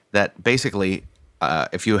it's that basically,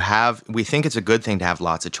 we think it's a good thing to have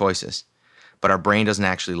lots of choices, but our brain doesn't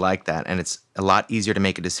actually like that, and it's a lot easier to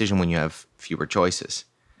make a decision when you have fewer choices.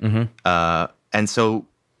 And so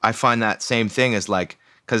I find that same thing is like,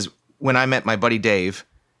 because when I met my buddy Dave,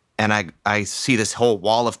 and I see this whole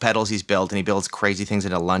wall of pedals he's built, and he builds crazy things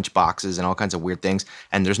into lunch boxes and all kinds of weird things,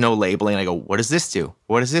 and there's no labeling. I go, what does this do?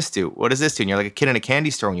 What does this do? What does this do? And you're like a kid in a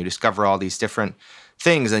candy store when you discover all these different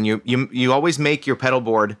things, and you always make your pedal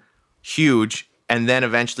board huge, and then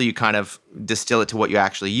eventually you kind of distill it to what you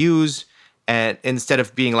actually use, and instead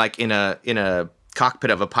of being like in a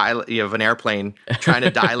cockpit of a pilot of an airplane trying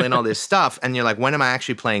to dial in all this stuff, and you're like, when am I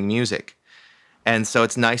actually playing music? And so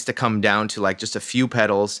it's nice to come down to like just a few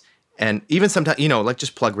pedals. And even sometimes, like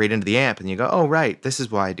just plug right into the amp and you go, oh, right, this is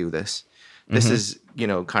why I do this. This is,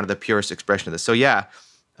 kind of the purest expression of this. So yeah,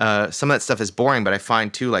 some of that stuff is boring, but I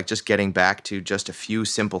find too, like just getting back to just a few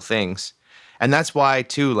simple things. And that's why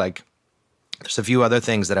too, like there's a few other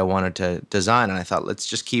things that I wanted to design. And I thought, let's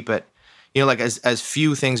just keep it, like as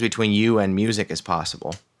few things between you and music as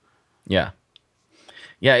possible. Yeah.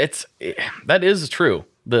 Yeah, that is true.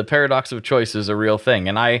 The paradox of choice is a real thing.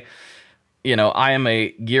 And I am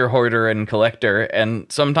a gear hoarder and collector,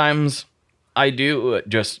 and sometimes I do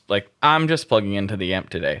just like, I'm just plugging into the amp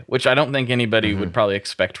today, which I don't think anybody would probably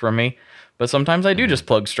expect from me. But sometimes I do just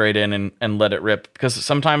plug straight in and let it rip, because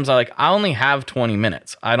sometimes I only have 20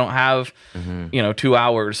 minutes. I don't have, 2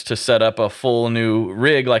 hours to set up a full new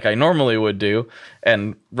rig like I normally would do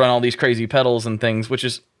and run all these crazy pedals and things, which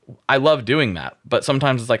is, I love doing that. But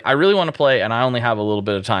sometimes it's like, I really want to play and I only have a little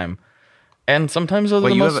bit of time. And sometimes those are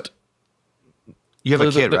the most... You have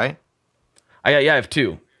a kid, right? I have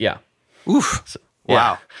 2. Yeah. Oof. So,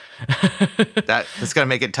 wow. That's going to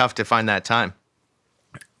make it tough to find that time.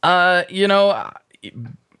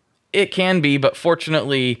 It can be, but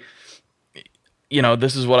fortunately,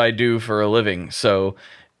 this is what I do for a living. So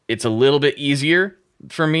it's a little bit easier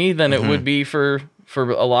for me than it would be for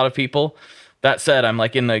a lot of people. That said, I'm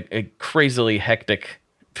like in a crazily hectic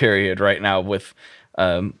period right now with,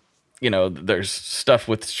 there's stuff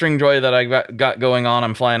with Stringjoy that I got going on.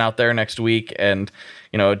 I'm flying out there next week, and,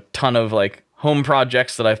 a ton of like home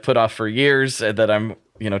projects that I've put off for years that I'm,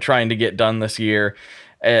 trying to get done this year.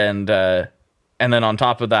 And then on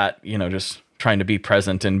top of that, just trying to be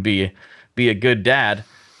present and be a good dad.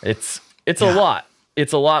 It's a lot.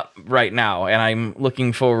 It's a lot right now. And I'm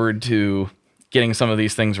looking forward to getting some of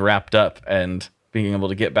these things wrapped up and being able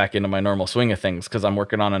to get back into my normal swing of things, because I'm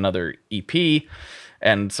working on another EP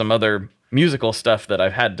and some other musical stuff that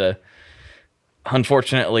I've had to,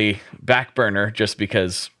 unfortunately, back burner just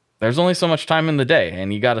because there's only so much time in the day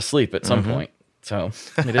and you got to sleep at some point. So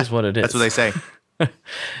it is what it is. That's what they say.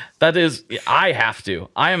 That is, I have to.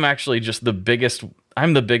 I am actually just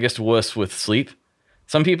I'm the biggest wuss with sleep.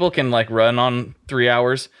 Some people can like run on 3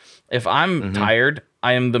 hours. If I'm tired,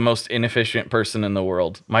 I am the most inefficient person in the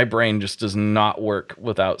world. My brain just does not work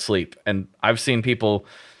without sleep. And I've seen people,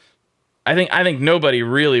 I think nobody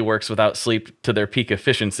really works without sleep to their peak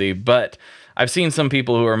efficiency, but I've seen some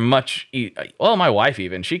people who are my wife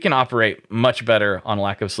even, she can operate much better on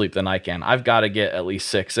lack of sleep than I can. I've got to get at least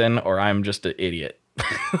 6 in or I'm just an idiot.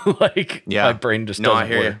 My brain just doesn't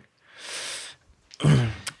work. You.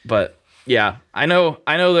 But yeah, I know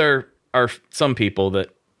there are some people that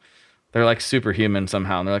they're like superhuman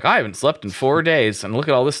somehow. And they're like, I haven't slept in 4 days and look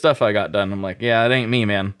at all this stuff I got done. I'm like, yeah, it ain't me,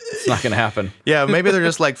 man. It's not going to happen. Yeah, maybe they're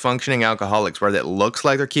just like functioning alcoholics where it looks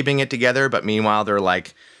like they're keeping it together, but meanwhile they're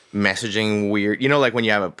like messaging weird, like when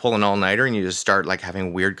you have pull an all-nighter and you just start like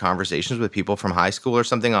having weird conversations with people from high school or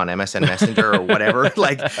something on MSN Messenger or whatever.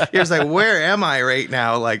 Like you're just like, where am I right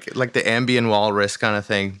now? Like the Ambien walrus kind of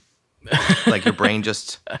thing. Like your brain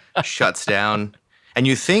just shuts down and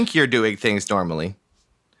you think you're doing things normally.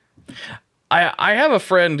 I have a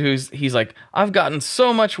friend he's like, I've gotten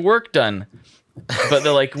so much work done, but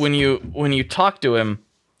they're like, when you talk to him,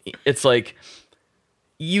 it's like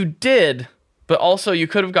you did, but also you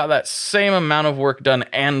could have got that same amount of work done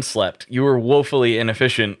and slept. You were woefully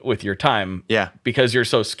inefficient with your time. Yeah. Because you're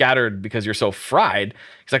so scattered, because you're so fried.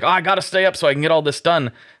 He's like, I got to stay up so I can get all this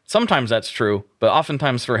done. Sometimes that's true, but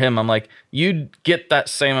oftentimes for him, I'm like, you'd get that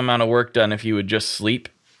same amount of work done if you would just sleep,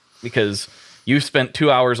 because you spent 2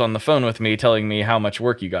 hours on the phone with me telling me how much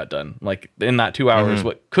work you got done. Like in that 2 hours,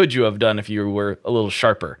 what could you have done if you were a little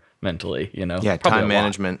sharper mentally, Yeah, Probably time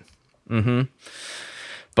management.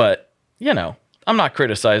 But, I'm not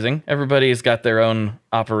criticizing. Everybody's got their own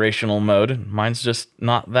operational mode. Mine's just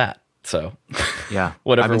not that. So, yeah,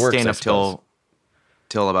 whatever I've been works, staying up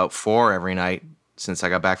till about 4 every night since I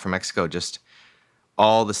got back from Mexico. Just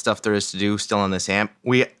all the stuff there is to do still on this amp.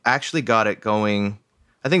 We actually got it going.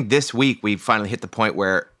 I think this week we finally hit the point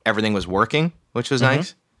where everything was working, which was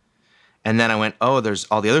nice. And then I went, there's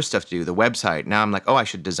all the other stuff to do, the website. Now I'm like, I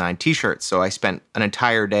should design t-shirts. So I spent an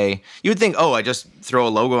entire day. You would think, I just throw a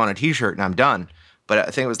logo on a t-shirt and I'm done. But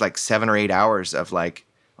I think it was like 7 or 8 hours of like,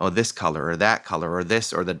 this color or that color or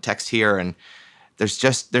this or the text here. And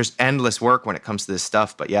there's endless work when it comes to this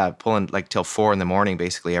stuff. But yeah, pulling like till 4 a.m.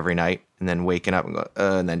 basically every night and then waking up and go,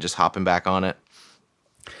 and then just hopping back on it.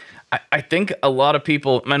 I think a lot of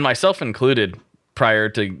people, and myself included, prior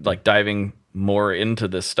to like diving more into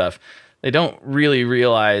this stuff, they don't really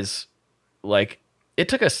realize, like, it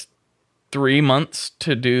took us 3 months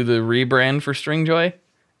to do the rebrand for Stringjoy,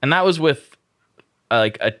 and that was with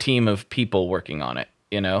like a team of people working on it,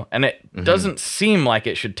 and it doesn't seem like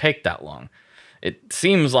it should take that long. It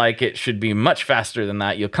seems like it should be much faster than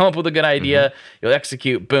that. You'll come up with a good idea, you'll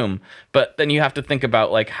execute, boom. But then you have to think about,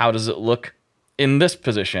 like, how does it look in this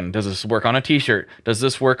position? Does this work on a t-shirt? Does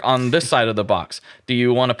this work on this side of the box? Do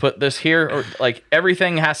you want to put this here? Or like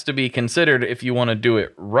everything has to be considered if you want to do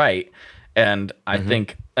it right. And I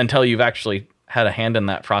think until you've actually had a hand in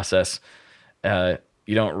that process,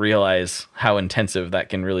 you don't realize how intensive that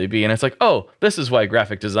can really be. And it's like, this is why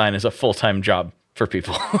graphic design is a full-time job for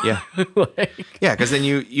people. Yeah. Yeah, because then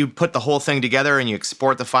you put the whole thing together and you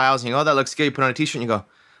export the files and you go, that looks good. You put on a t-shirt and you go,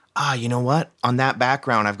 you know what? On that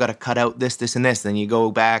background, I've got to cut out this, this, and this. Then you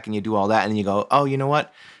go back and you do all that, and then you go, you know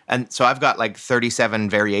what? And so I've got like 37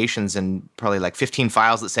 variations and probably like 15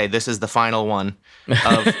 files that say this is the final one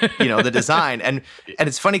of the design. And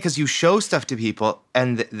it's funny because you show stuff to people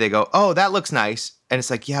and they go, that looks nice. And it's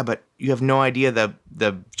like, yeah, but you have no idea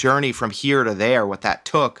the journey from here to there, what that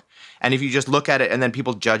took. And if you just look at it and then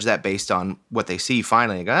people judge that based on what they see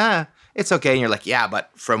finally, you go, it's okay. And you're like, yeah,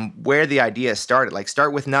 but from where the idea started, like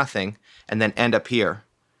start with nothing and then end up here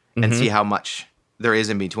and see how much there is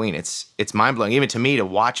in between. It's mind-blowing. Even to me, to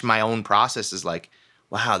watch my own process is like,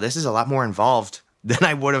 wow, this is a lot more involved than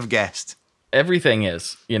I would have guessed. Everything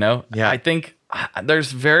is, Yeah. I think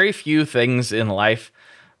there's very few things in life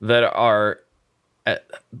that are,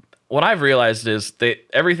 what I've realized is that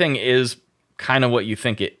everything is kind of what you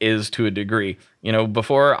think it is to a degree. You know,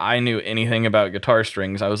 before I knew anything about guitar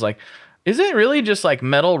strings, I was like, is it really just like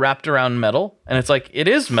metal wrapped around metal? And it's like, it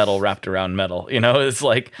is metal wrapped around metal. You know, it's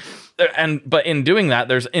like, but in doing that,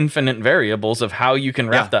 there's infinite variables of how you can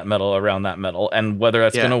wrap that metal around that metal and whether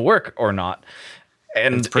that's going to work or not.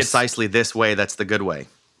 And it's precisely this way that's the good way.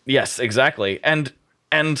 Yes, exactly. And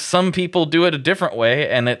some people do it a different way,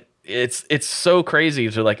 and it's so crazy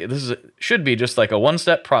to like, should be just like a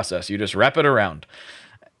one-step process. You just wrap it around.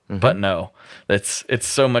 But no, it's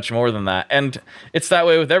so much more than that. And it's that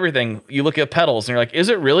way with everything. You look at pedals and you're like, is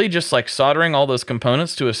it really just like soldering all those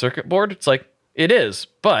components to a circuit board? It's like, it is,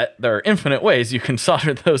 but there are infinite ways you can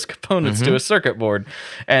solder those components to a circuit board.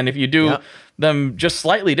 And if you do them just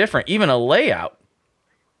slightly different, even a layout,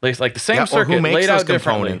 like the same circuit laid out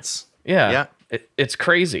differently. Yeah. It's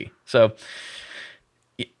crazy. So,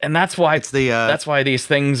 and that's why that's why these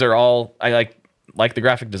things are all, I like the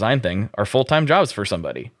graphic design thing, are full-time jobs for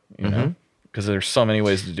somebody, you know, because there's so many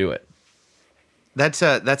ways to do it. That's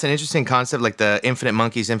an interesting concept, like the infinite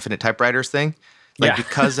monkeys, infinite typewriters thing. Like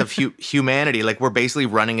because of humanity, like we're basically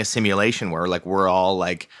running a simulation where like we're all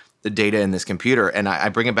like the data in this computer. And I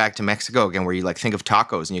bring it back to Mexico again, where you like think of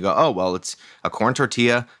tacos and you go, oh, well, it's a corn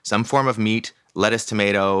tortilla, some form of meat, lettuce,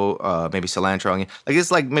 tomato, maybe cilantro. Onion. Like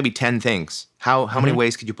it's like maybe 10 things. How many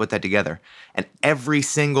ways could you put that together? And every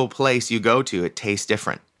single place you go to, it tastes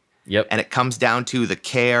different. Yep. And it comes down to the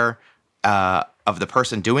care of the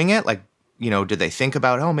person doing it. Like, you know, did they think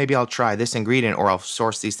about, oh, maybe I'll try this ingredient or I'll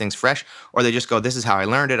source these things fresh? Or they just go, this is how I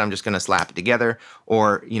learned it. I'm just going to slap it together.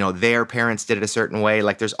 Or, you know, their parents did it a certain way.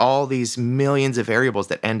 Like there's all these millions of variables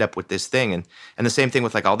that end up with this thing. And the same thing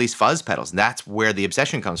with like all these fuzz pedals. And that's where the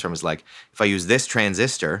obsession comes from, is like, if I use this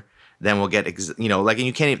transistor, then we'll get, you know, like, and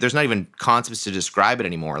you can't, there's not even concepts to describe it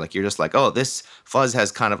anymore. Like you're just like, oh, this fuzz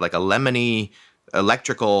has kind of like a lemony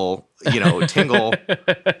electrical, you know, tingle.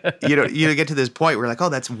 you get to this point where like, oh,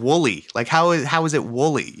 that's woolly. Like how is it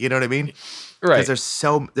woolly? You know what I mean? Right. Because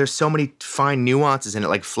there's so many fine nuances in it,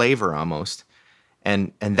 like flavor almost.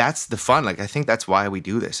 And that's the fun. Like I think that's why we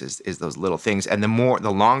do this is those little things. And the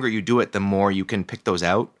longer you do it, the more you can pick those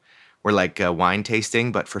out. We're like wine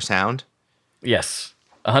tasting, but for sound. Yes,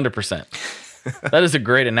 100%. That is a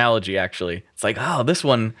great analogy, actually. It's like, oh, this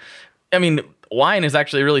one, I mean, wine is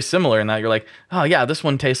actually really similar in that you're like, oh yeah, this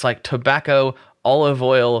one tastes like tobacco, olive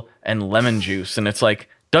oil, and lemon juice. And it's like,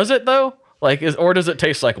 does it though? Like, or does it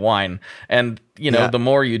taste like wine? And, you know, the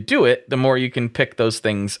more you do it, the more you can pick those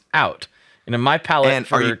things out. And in my palate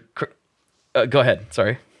go ahead.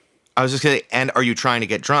 Sorry. I was just going to say, and are you trying to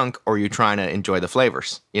get drunk or are you trying to enjoy the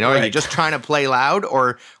flavors? You know, are you just trying to play loud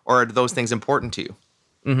or are those things important to you?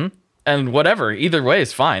 Mm-hmm. And whatever, either way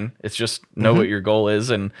is fine. It's just know what your goal is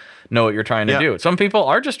and know what you're trying to do. Some people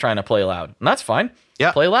are just trying to play loud, and that's fine.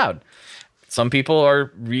 Yeah. Play loud. Some people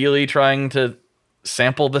are really trying to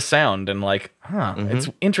sample the sound and like, it's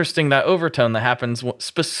interesting that overtone that happens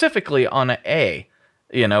specifically on an A,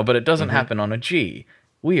 you know, but it doesn't happen on a G.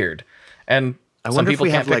 Weird. And I wonder if we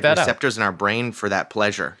have like receptors in our brain for that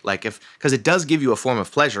pleasure. Like because it does give you a form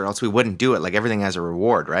of pleasure, else we wouldn't do it. Like everything has a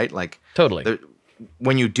reward, right? Like totally.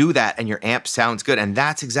 When you do that and your amp sounds good, and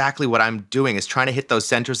that's exactly what I'm doing, is trying to hit those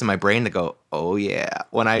centers in my brain to go, oh yeah,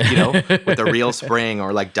 when I, you know, with the real spring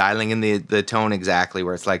or like dialing in the tone exactly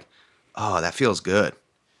where it's like, oh, that feels good.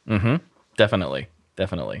 Definitely.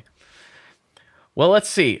 Well, let's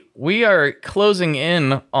see. We are closing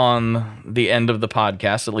in on the end of the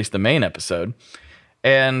podcast, at least the main episode.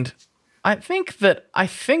 And I think that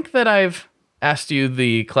I've asked you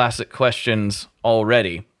the classic questions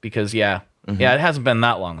already because, it hasn't been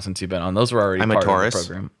that long since you've been on. Those were already part of the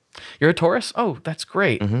program. You're a Taurus? Oh, that's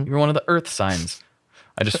great. You're one of the earth signs.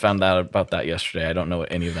 I just found out about that yesterday. I don't know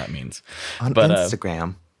what any of that means. On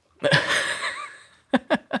Instagram.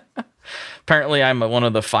 Apparently, I'm one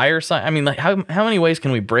of the fire signs. I mean, like, how many ways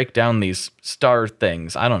can we break down these star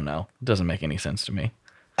things? I don't know. It doesn't make any sense to me.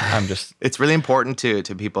 It's really important to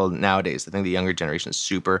people nowadays. I think the younger generation is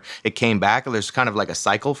super. It came back. There's kind of like a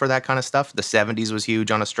cycle for that kind of stuff. The 70s was huge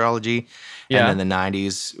on astrology. Yeah. And then the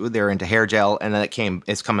 90s, they were into hair gel. And then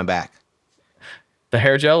it's coming back. The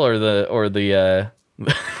hair gel or the the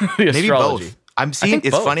Maybe astrology? Both.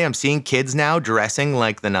 It's funny. I'm seeing kids now dressing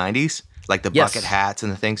like the 90s, like the bucket hats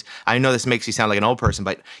and the things. I know this makes you sound like an old person,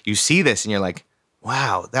 but you see this and you're like,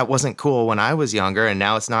 wow, that wasn't cool when I was younger. And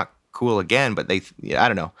now it's not cool again, but I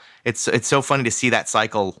don't know. It's so funny to see that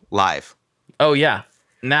cycle live. Oh yeah.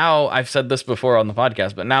 Now I've said this before on the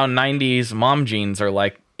podcast, but now 90s mom jeans are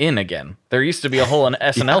like in again. There used to be a whole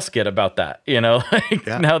SNL skit about that, you know.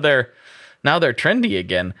 Now they're trendy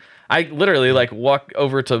again. I literally like walk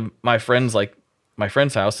over to my friends, like my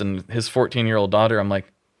friend's house and his 14-year-old daughter. I'm like,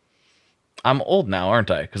 I'm old now, aren't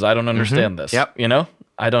I? Because I don't understand this. Yep. You know,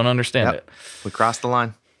 I don't understand it. We crossed the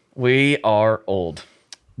line. We are old.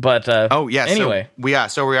 But anyway.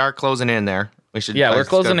 So we are closing in there. We should. We're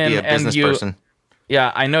closing in, be a business person.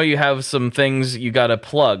 Yeah, I know you have some things you got to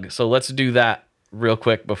plug. So let's do that real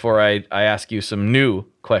quick before I ask you some new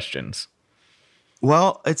questions.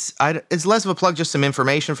 Well, it's less of a plug, just some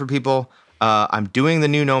information for people. I'm doing the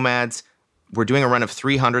new Nomads. We're doing a run of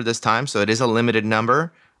 300 this time, so it is a limited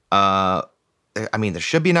number. I mean, there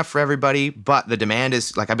should be enough for everybody, but the demand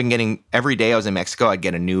is, like, I've been getting, every day I was in Mexico, I'd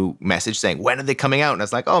get a new message saying, when are they coming out? And I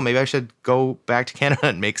was like, oh, maybe I should go back to Canada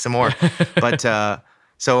and make some more. But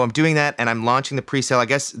so I'm doing that, and I'm launching the pre-sale. I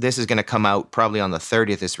guess this is going to come out probably on the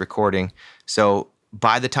 30th, this recording. So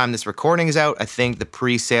by the time this recording is out, I think the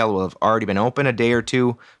pre-sale will have already been open a day or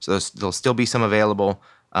two. So there'll still be some available.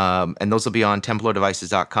 And those will be on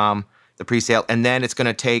templodevices.com, the pre-sale. And then it's going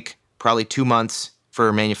to take probably 2 months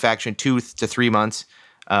for manufacturing, 2 to 3 months.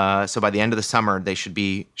 So by the end of the summer, they should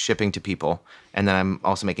be shipping to people. And then I'm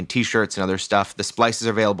also making T-shirts and other stuff. The splices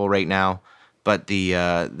are available right now, but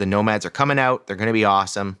the Nomads are coming out. They're going to be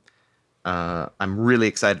awesome. I'm really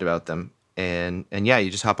excited about them. And yeah, you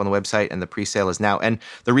just hop on the website and the pre-sale is now. And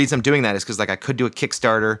the reason I'm doing that is because, like, I could do a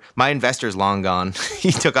Kickstarter. My investor's long gone.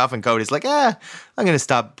 He took off in code. He's like, I'm going to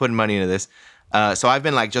stop putting money into this. So I've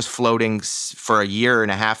been, like, just floating for a year and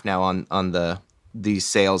a half now on these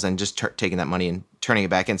sales and just taking that money and turning it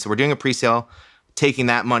back in. So we're doing a pre-sale, taking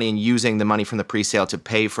that money and using the money from the pre-sale to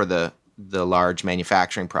pay for the large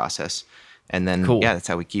manufacturing process. And then, cool. Yeah, that's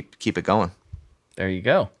how we keep it going. There you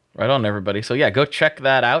go. Right on, everybody. So yeah, go check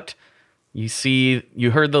that out. You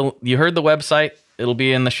heard the website. It'll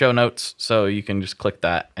be in the show notes, so you can just click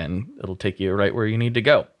that and it'll take you right where you need to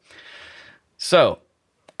go. So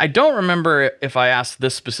I don't remember if I asked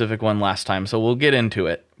this specific one last time, so we'll get into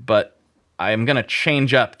it, but I'm going to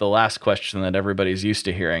change up the last question that everybody's used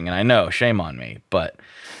to hearing, and I know, shame on me, but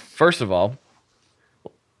first of all,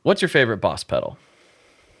 what's your favorite Boss pedal?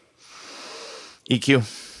 EQ.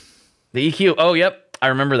 The EQ. Oh, yep. I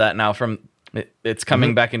remember that now from it's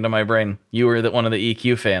coming back into my brain. You were one of the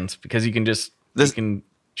EQ fans because you can you can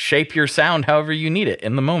shape your sound however you need it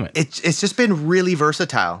in the moment. It's just been really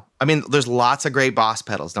versatile. I mean, there's lots of great Boss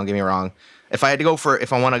pedals, don't get me wrong. If I had to go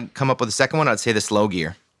if I want to come up with a second one, I'd say the Slow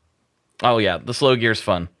Gear. Oh, yeah. The Slow Gear's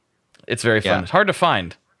fun. It's very fun. Yeah. It's hard to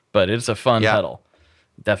find, but it's a fun pedal.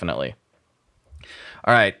 Definitely.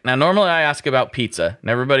 All right. Now, normally I ask about pizza, and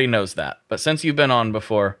everybody knows that. But since you've been on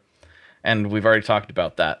before, and we've already talked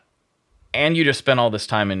about that, and you just spent all this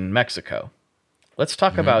time in Mexico, let's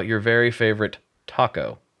talk about your very favorite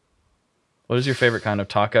taco. What is your favorite kind of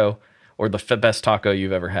taco, or the best taco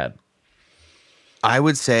you've ever had? I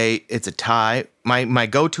would say it's a Thai. My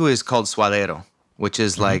go-to is called suadero, which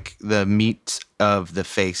is like the meat of the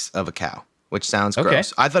face of a cow, which sounds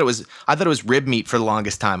gross. I thought it was rib meat for the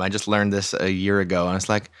longest time. I just learned this a year ago, and it's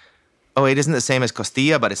like, oh, it isn't the same as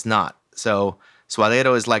costilla, but it's not. So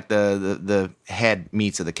suadero is like the head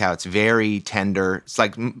meats of the cow. It's very tender. It's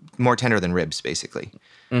like more tender than ribs, basically.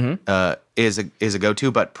 Is a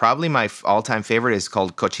go-to, but probably my all-time favorite is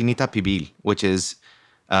called cochinita pibil, which is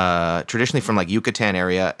traditionally from like Yucatan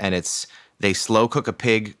area, and they slow cook a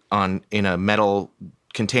pig in a metal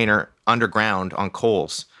container underground on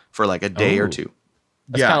coals for like a day or two.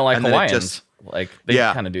 That's kind of like Hawaiians. They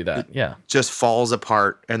kind of do that. Yeah. Just falls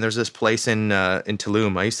apart. And there's this place in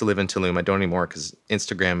Tulum. I used to live in Tulum. I don't anymore because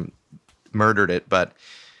Instagram murdered it. But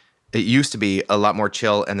it used to be a lot more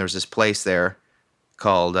chill. And there's this place there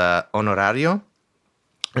called Honorario.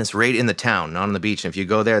 And it's right in the town, not on the beach. And if you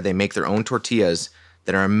go there, they make their own tortillas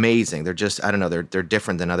that are amazing. They're just, I don't know, they're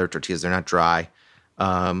different than other tortillas. They're not dry.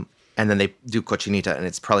 And then they do cochinita. And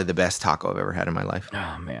it's probably the best taco I've ever had in my life.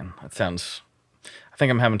 Oh, man. That sounds... I think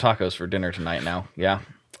I'm having tacos for dinner tonight now. Yeah.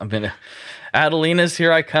 I've been Adelina's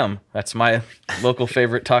Here I Come. That's my local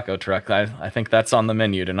favorite taco truck. I think that's on the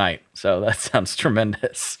menu tonight. So that sounds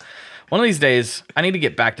tremendous. One of these days, I need to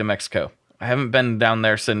get back to Mexico. I haven't been down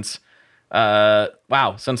there since my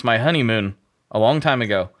honeymoon a long time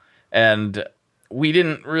ago. And we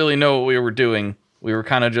didn't really know what we were doing. We were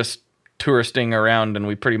kind of just touristing around, and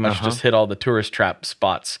we pretty much just hit all the tourist trap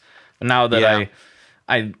spots. But now that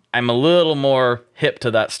I'm a little more hip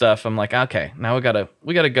to that stuff, I'm like, okay, now we gotta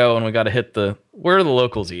go, and we gotta hit where are the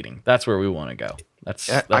locals eating? That's where we want to go. That's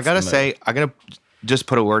I gotta say, I'm gonna just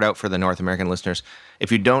put a word out for the North American listeners.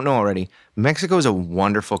 If you don't know already, Mexico is a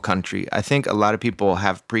wonderful country. I think a lot of people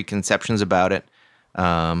have preconceptions about it.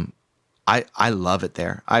 I love it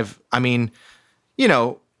there.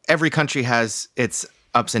 Every country has its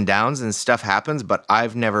ups and downs and stuff happens, but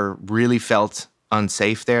I've never really felt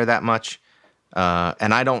unsafe there that much.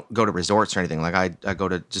 And I don't go to resorts or anything. Like I go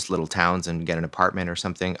to just little towns and get an apartment or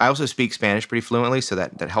something. I also speak Spanish pretty fluently, so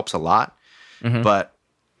that helps a lot. But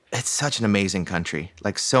it's such an amazing country.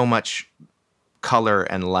 Like so much color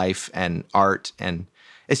and life and art, and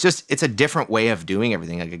it's a different way of doing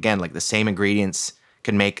everything. Like again, like the same ingredients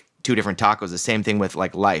can make two different tacos. The same thing with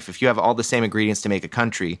like life. If you have all the same ingredients to make a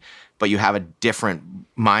country, but you have a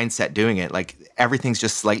different mindset doing it, like everything's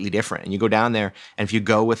just slightly different. And you go down there, and if you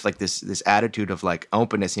go with like this attitude of like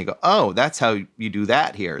openness, and you go, oh, that's how you do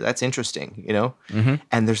that here. That's interesting, you know.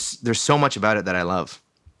 And there's so much about it that I love.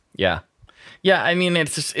 Yeah. I mean,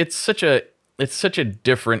 it's such a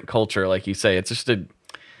different culture, like you say. It's just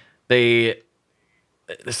it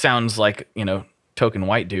sounds like, you know, token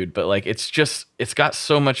white dude, but like it's got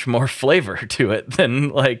so much more flavor to it than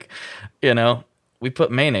like, you know, we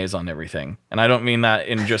put mayonnaise on everything. And I don't mean that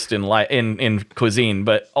in just in cuisine,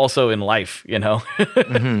 but also in life, you know.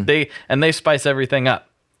 They spice everything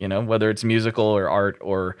up, you know, whether it's musical or art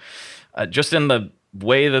or just in the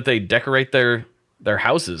way that they decorate their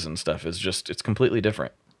houses and stuff it's completely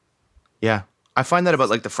different. Yeah. I find that about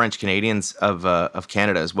like the French Canadians of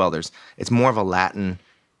Canada as well. It's more of a Latin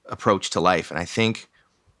approach to life. And I think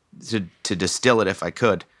to distill it, if I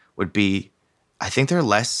could, would be, I think they're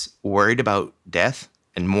less worried about death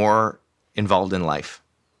and more involved in life.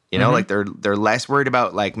 You know, like they're less worried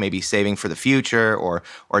about like maybe saving for the future or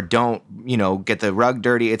don't, you know, get the rug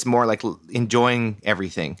dirty. It's more like enjoying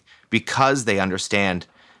everything because they understand,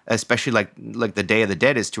 especially like the Day of the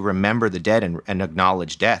Dead is to remember the dead and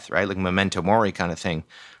acknowledge death, right? Like memento mori kind of thing,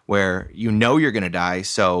 where you know you're going to die,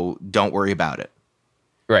 so don't worry about it.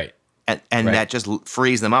 Right. And that just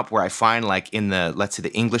frees them up, where I find like in the, let's say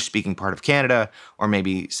the English speaking part of Canada, or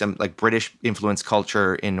maybe some like British influenced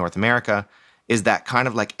culture in North America, is that kind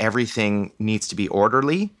of like everything needs to be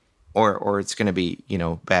orderly or it's going to be, you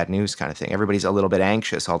know, bad news kind of thing. Everybody's a little bit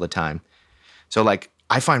anxious all the time. So like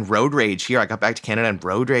I find road rage here. I got back to Canada and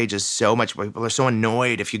road rage is so much, people are so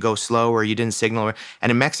annoyed if you go slow or you didn't signal. And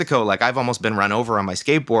in Mexico, like I've almost been run over on my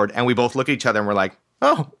skateboard and we both look at each other and we're like,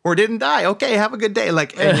 oh, or didn't die. Okay, have a good day.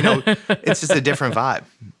 Like, and, you know, it's just a different vibe.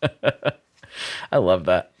 I love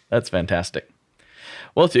that. That's fantastic.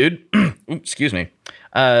 Well, dude, excuse me.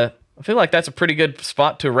 I feel like that's a pretty good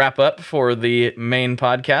spot to wrap up for the main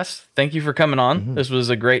podcast. Thank you for coming on. This was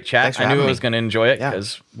a great chat. I knew I was going to enjoy it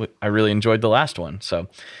because I really enjoyed the last one. So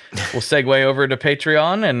we'll segue over to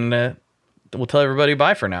Patreon and we'll tell everybody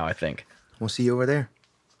bye for now, I think. We'll see you over there.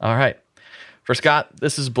 All right. For Scott,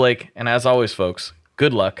 this is Blake. And as always, folks,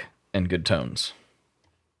 good luck and good tones.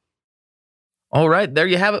 All right, there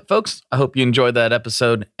you have it, folks. I hope you enjoyed that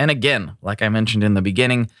episode. And again, like I mentioned in the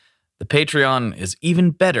beginning, the Patreon is even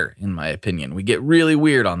better, in my opinion. We get really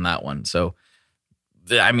weird on that one. So,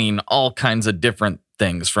 I mean, all kinds of different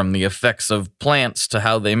things, from the effects of plants to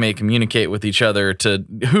how they may communicate with each other to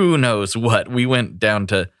who knows what. We went down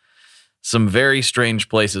to some very strange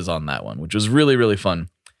places on that one, which was really, really fun.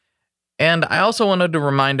 And I also wanted to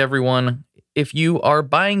remind everyone, if you are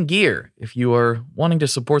buying gear, if you are wanting to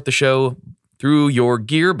support the show through your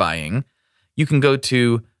gear buying, you can go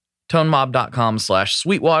to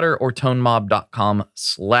tonemob.com/sweetwater or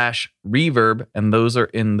tonemob.com/reverb, and those are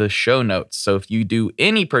in the show notes. So if you do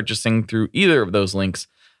any purchasing through either of those links,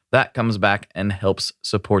 that comes back and helps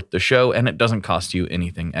support the show, and it doesn't cost you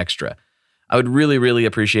anything extra. I would really, really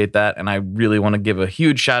appreciate that, and I really want to give a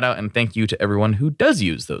huge shout out and thank you to everyone who does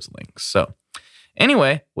use those links. So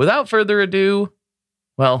anyway, without further ado,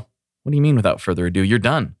 well, what do you mean without further ado? You're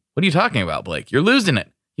done. What are you talking about, Blake? You're losing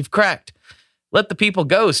it. You've cracked. Let the people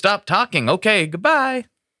go. Stop talking. Okay, goodbye.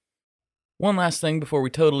 One last thing before we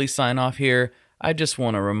totally sign off here. I just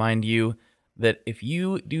want to remind you that if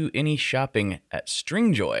you do any shopping at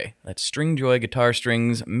Stringjoy, that's Stringjoy guitar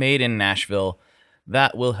strings made in Nashville,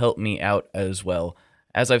 that will help me out as well.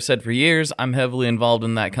 As I've said for years, I'm heavily involved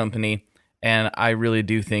in that company, and I really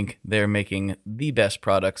do think they're making the best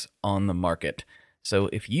products on the market. So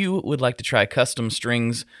if you would like to try custom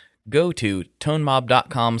strings, go to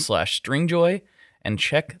tonemob.com/stringjoy and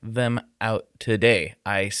check them out today.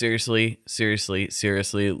 I seriously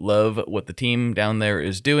love what the team down there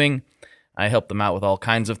is doing. I help them out with all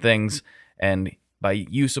kinds of things, and by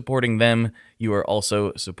you supporting them, you are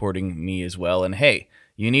also supporting me as well. And hey,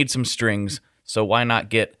 you need some strings, so why not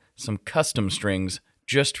get some custom strings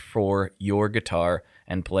just for your guitar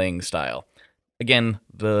and playing style? Again,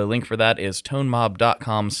 the link for that is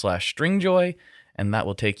tonemob.com/stringjoy, and that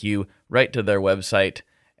will take you right to their website,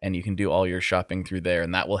 and you can do all your shopping through there,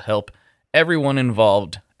 and that will help everyone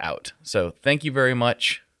involved out. So thank you very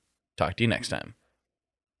much. Talk to you next time.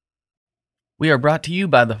 We are brought to you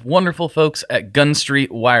by the wonderful folks at Gun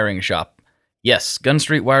Street Wiring Shop. Yes, Gun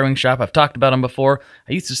Street Wiring Shop. I've talked about them before.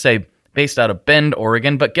 I used to say based out of Bend,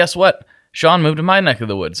 Oregon, but guess what? Sean moved to my neck of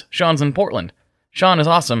the woods. Sean's in Portland. Sean is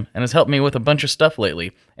awesome and has helped me with a bunch of stuff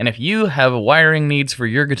lately. And if you have wiring needs for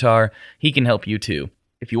your guitar, he can help you too.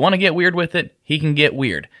 If you want to get weird with it, he can get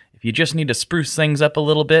weird. If you just need to spruce things up a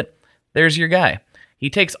little bit, there's your guy.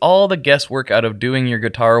 He takes all the guesswork out of doing your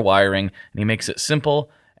guitar wiring, and he makes it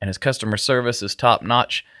simple, and his customer service is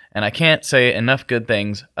top-notch, and I can't say enough good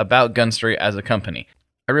things about Gun Street as a company.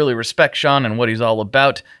 I really respect Sean and what he's all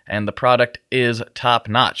about, and the product is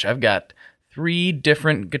top-notch. I've got 3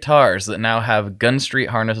 different guitars that now have Gun Street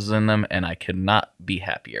harnesses in them, and I could not be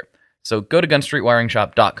happier. So go to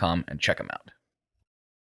gunstreetwiringshop.com and check them out.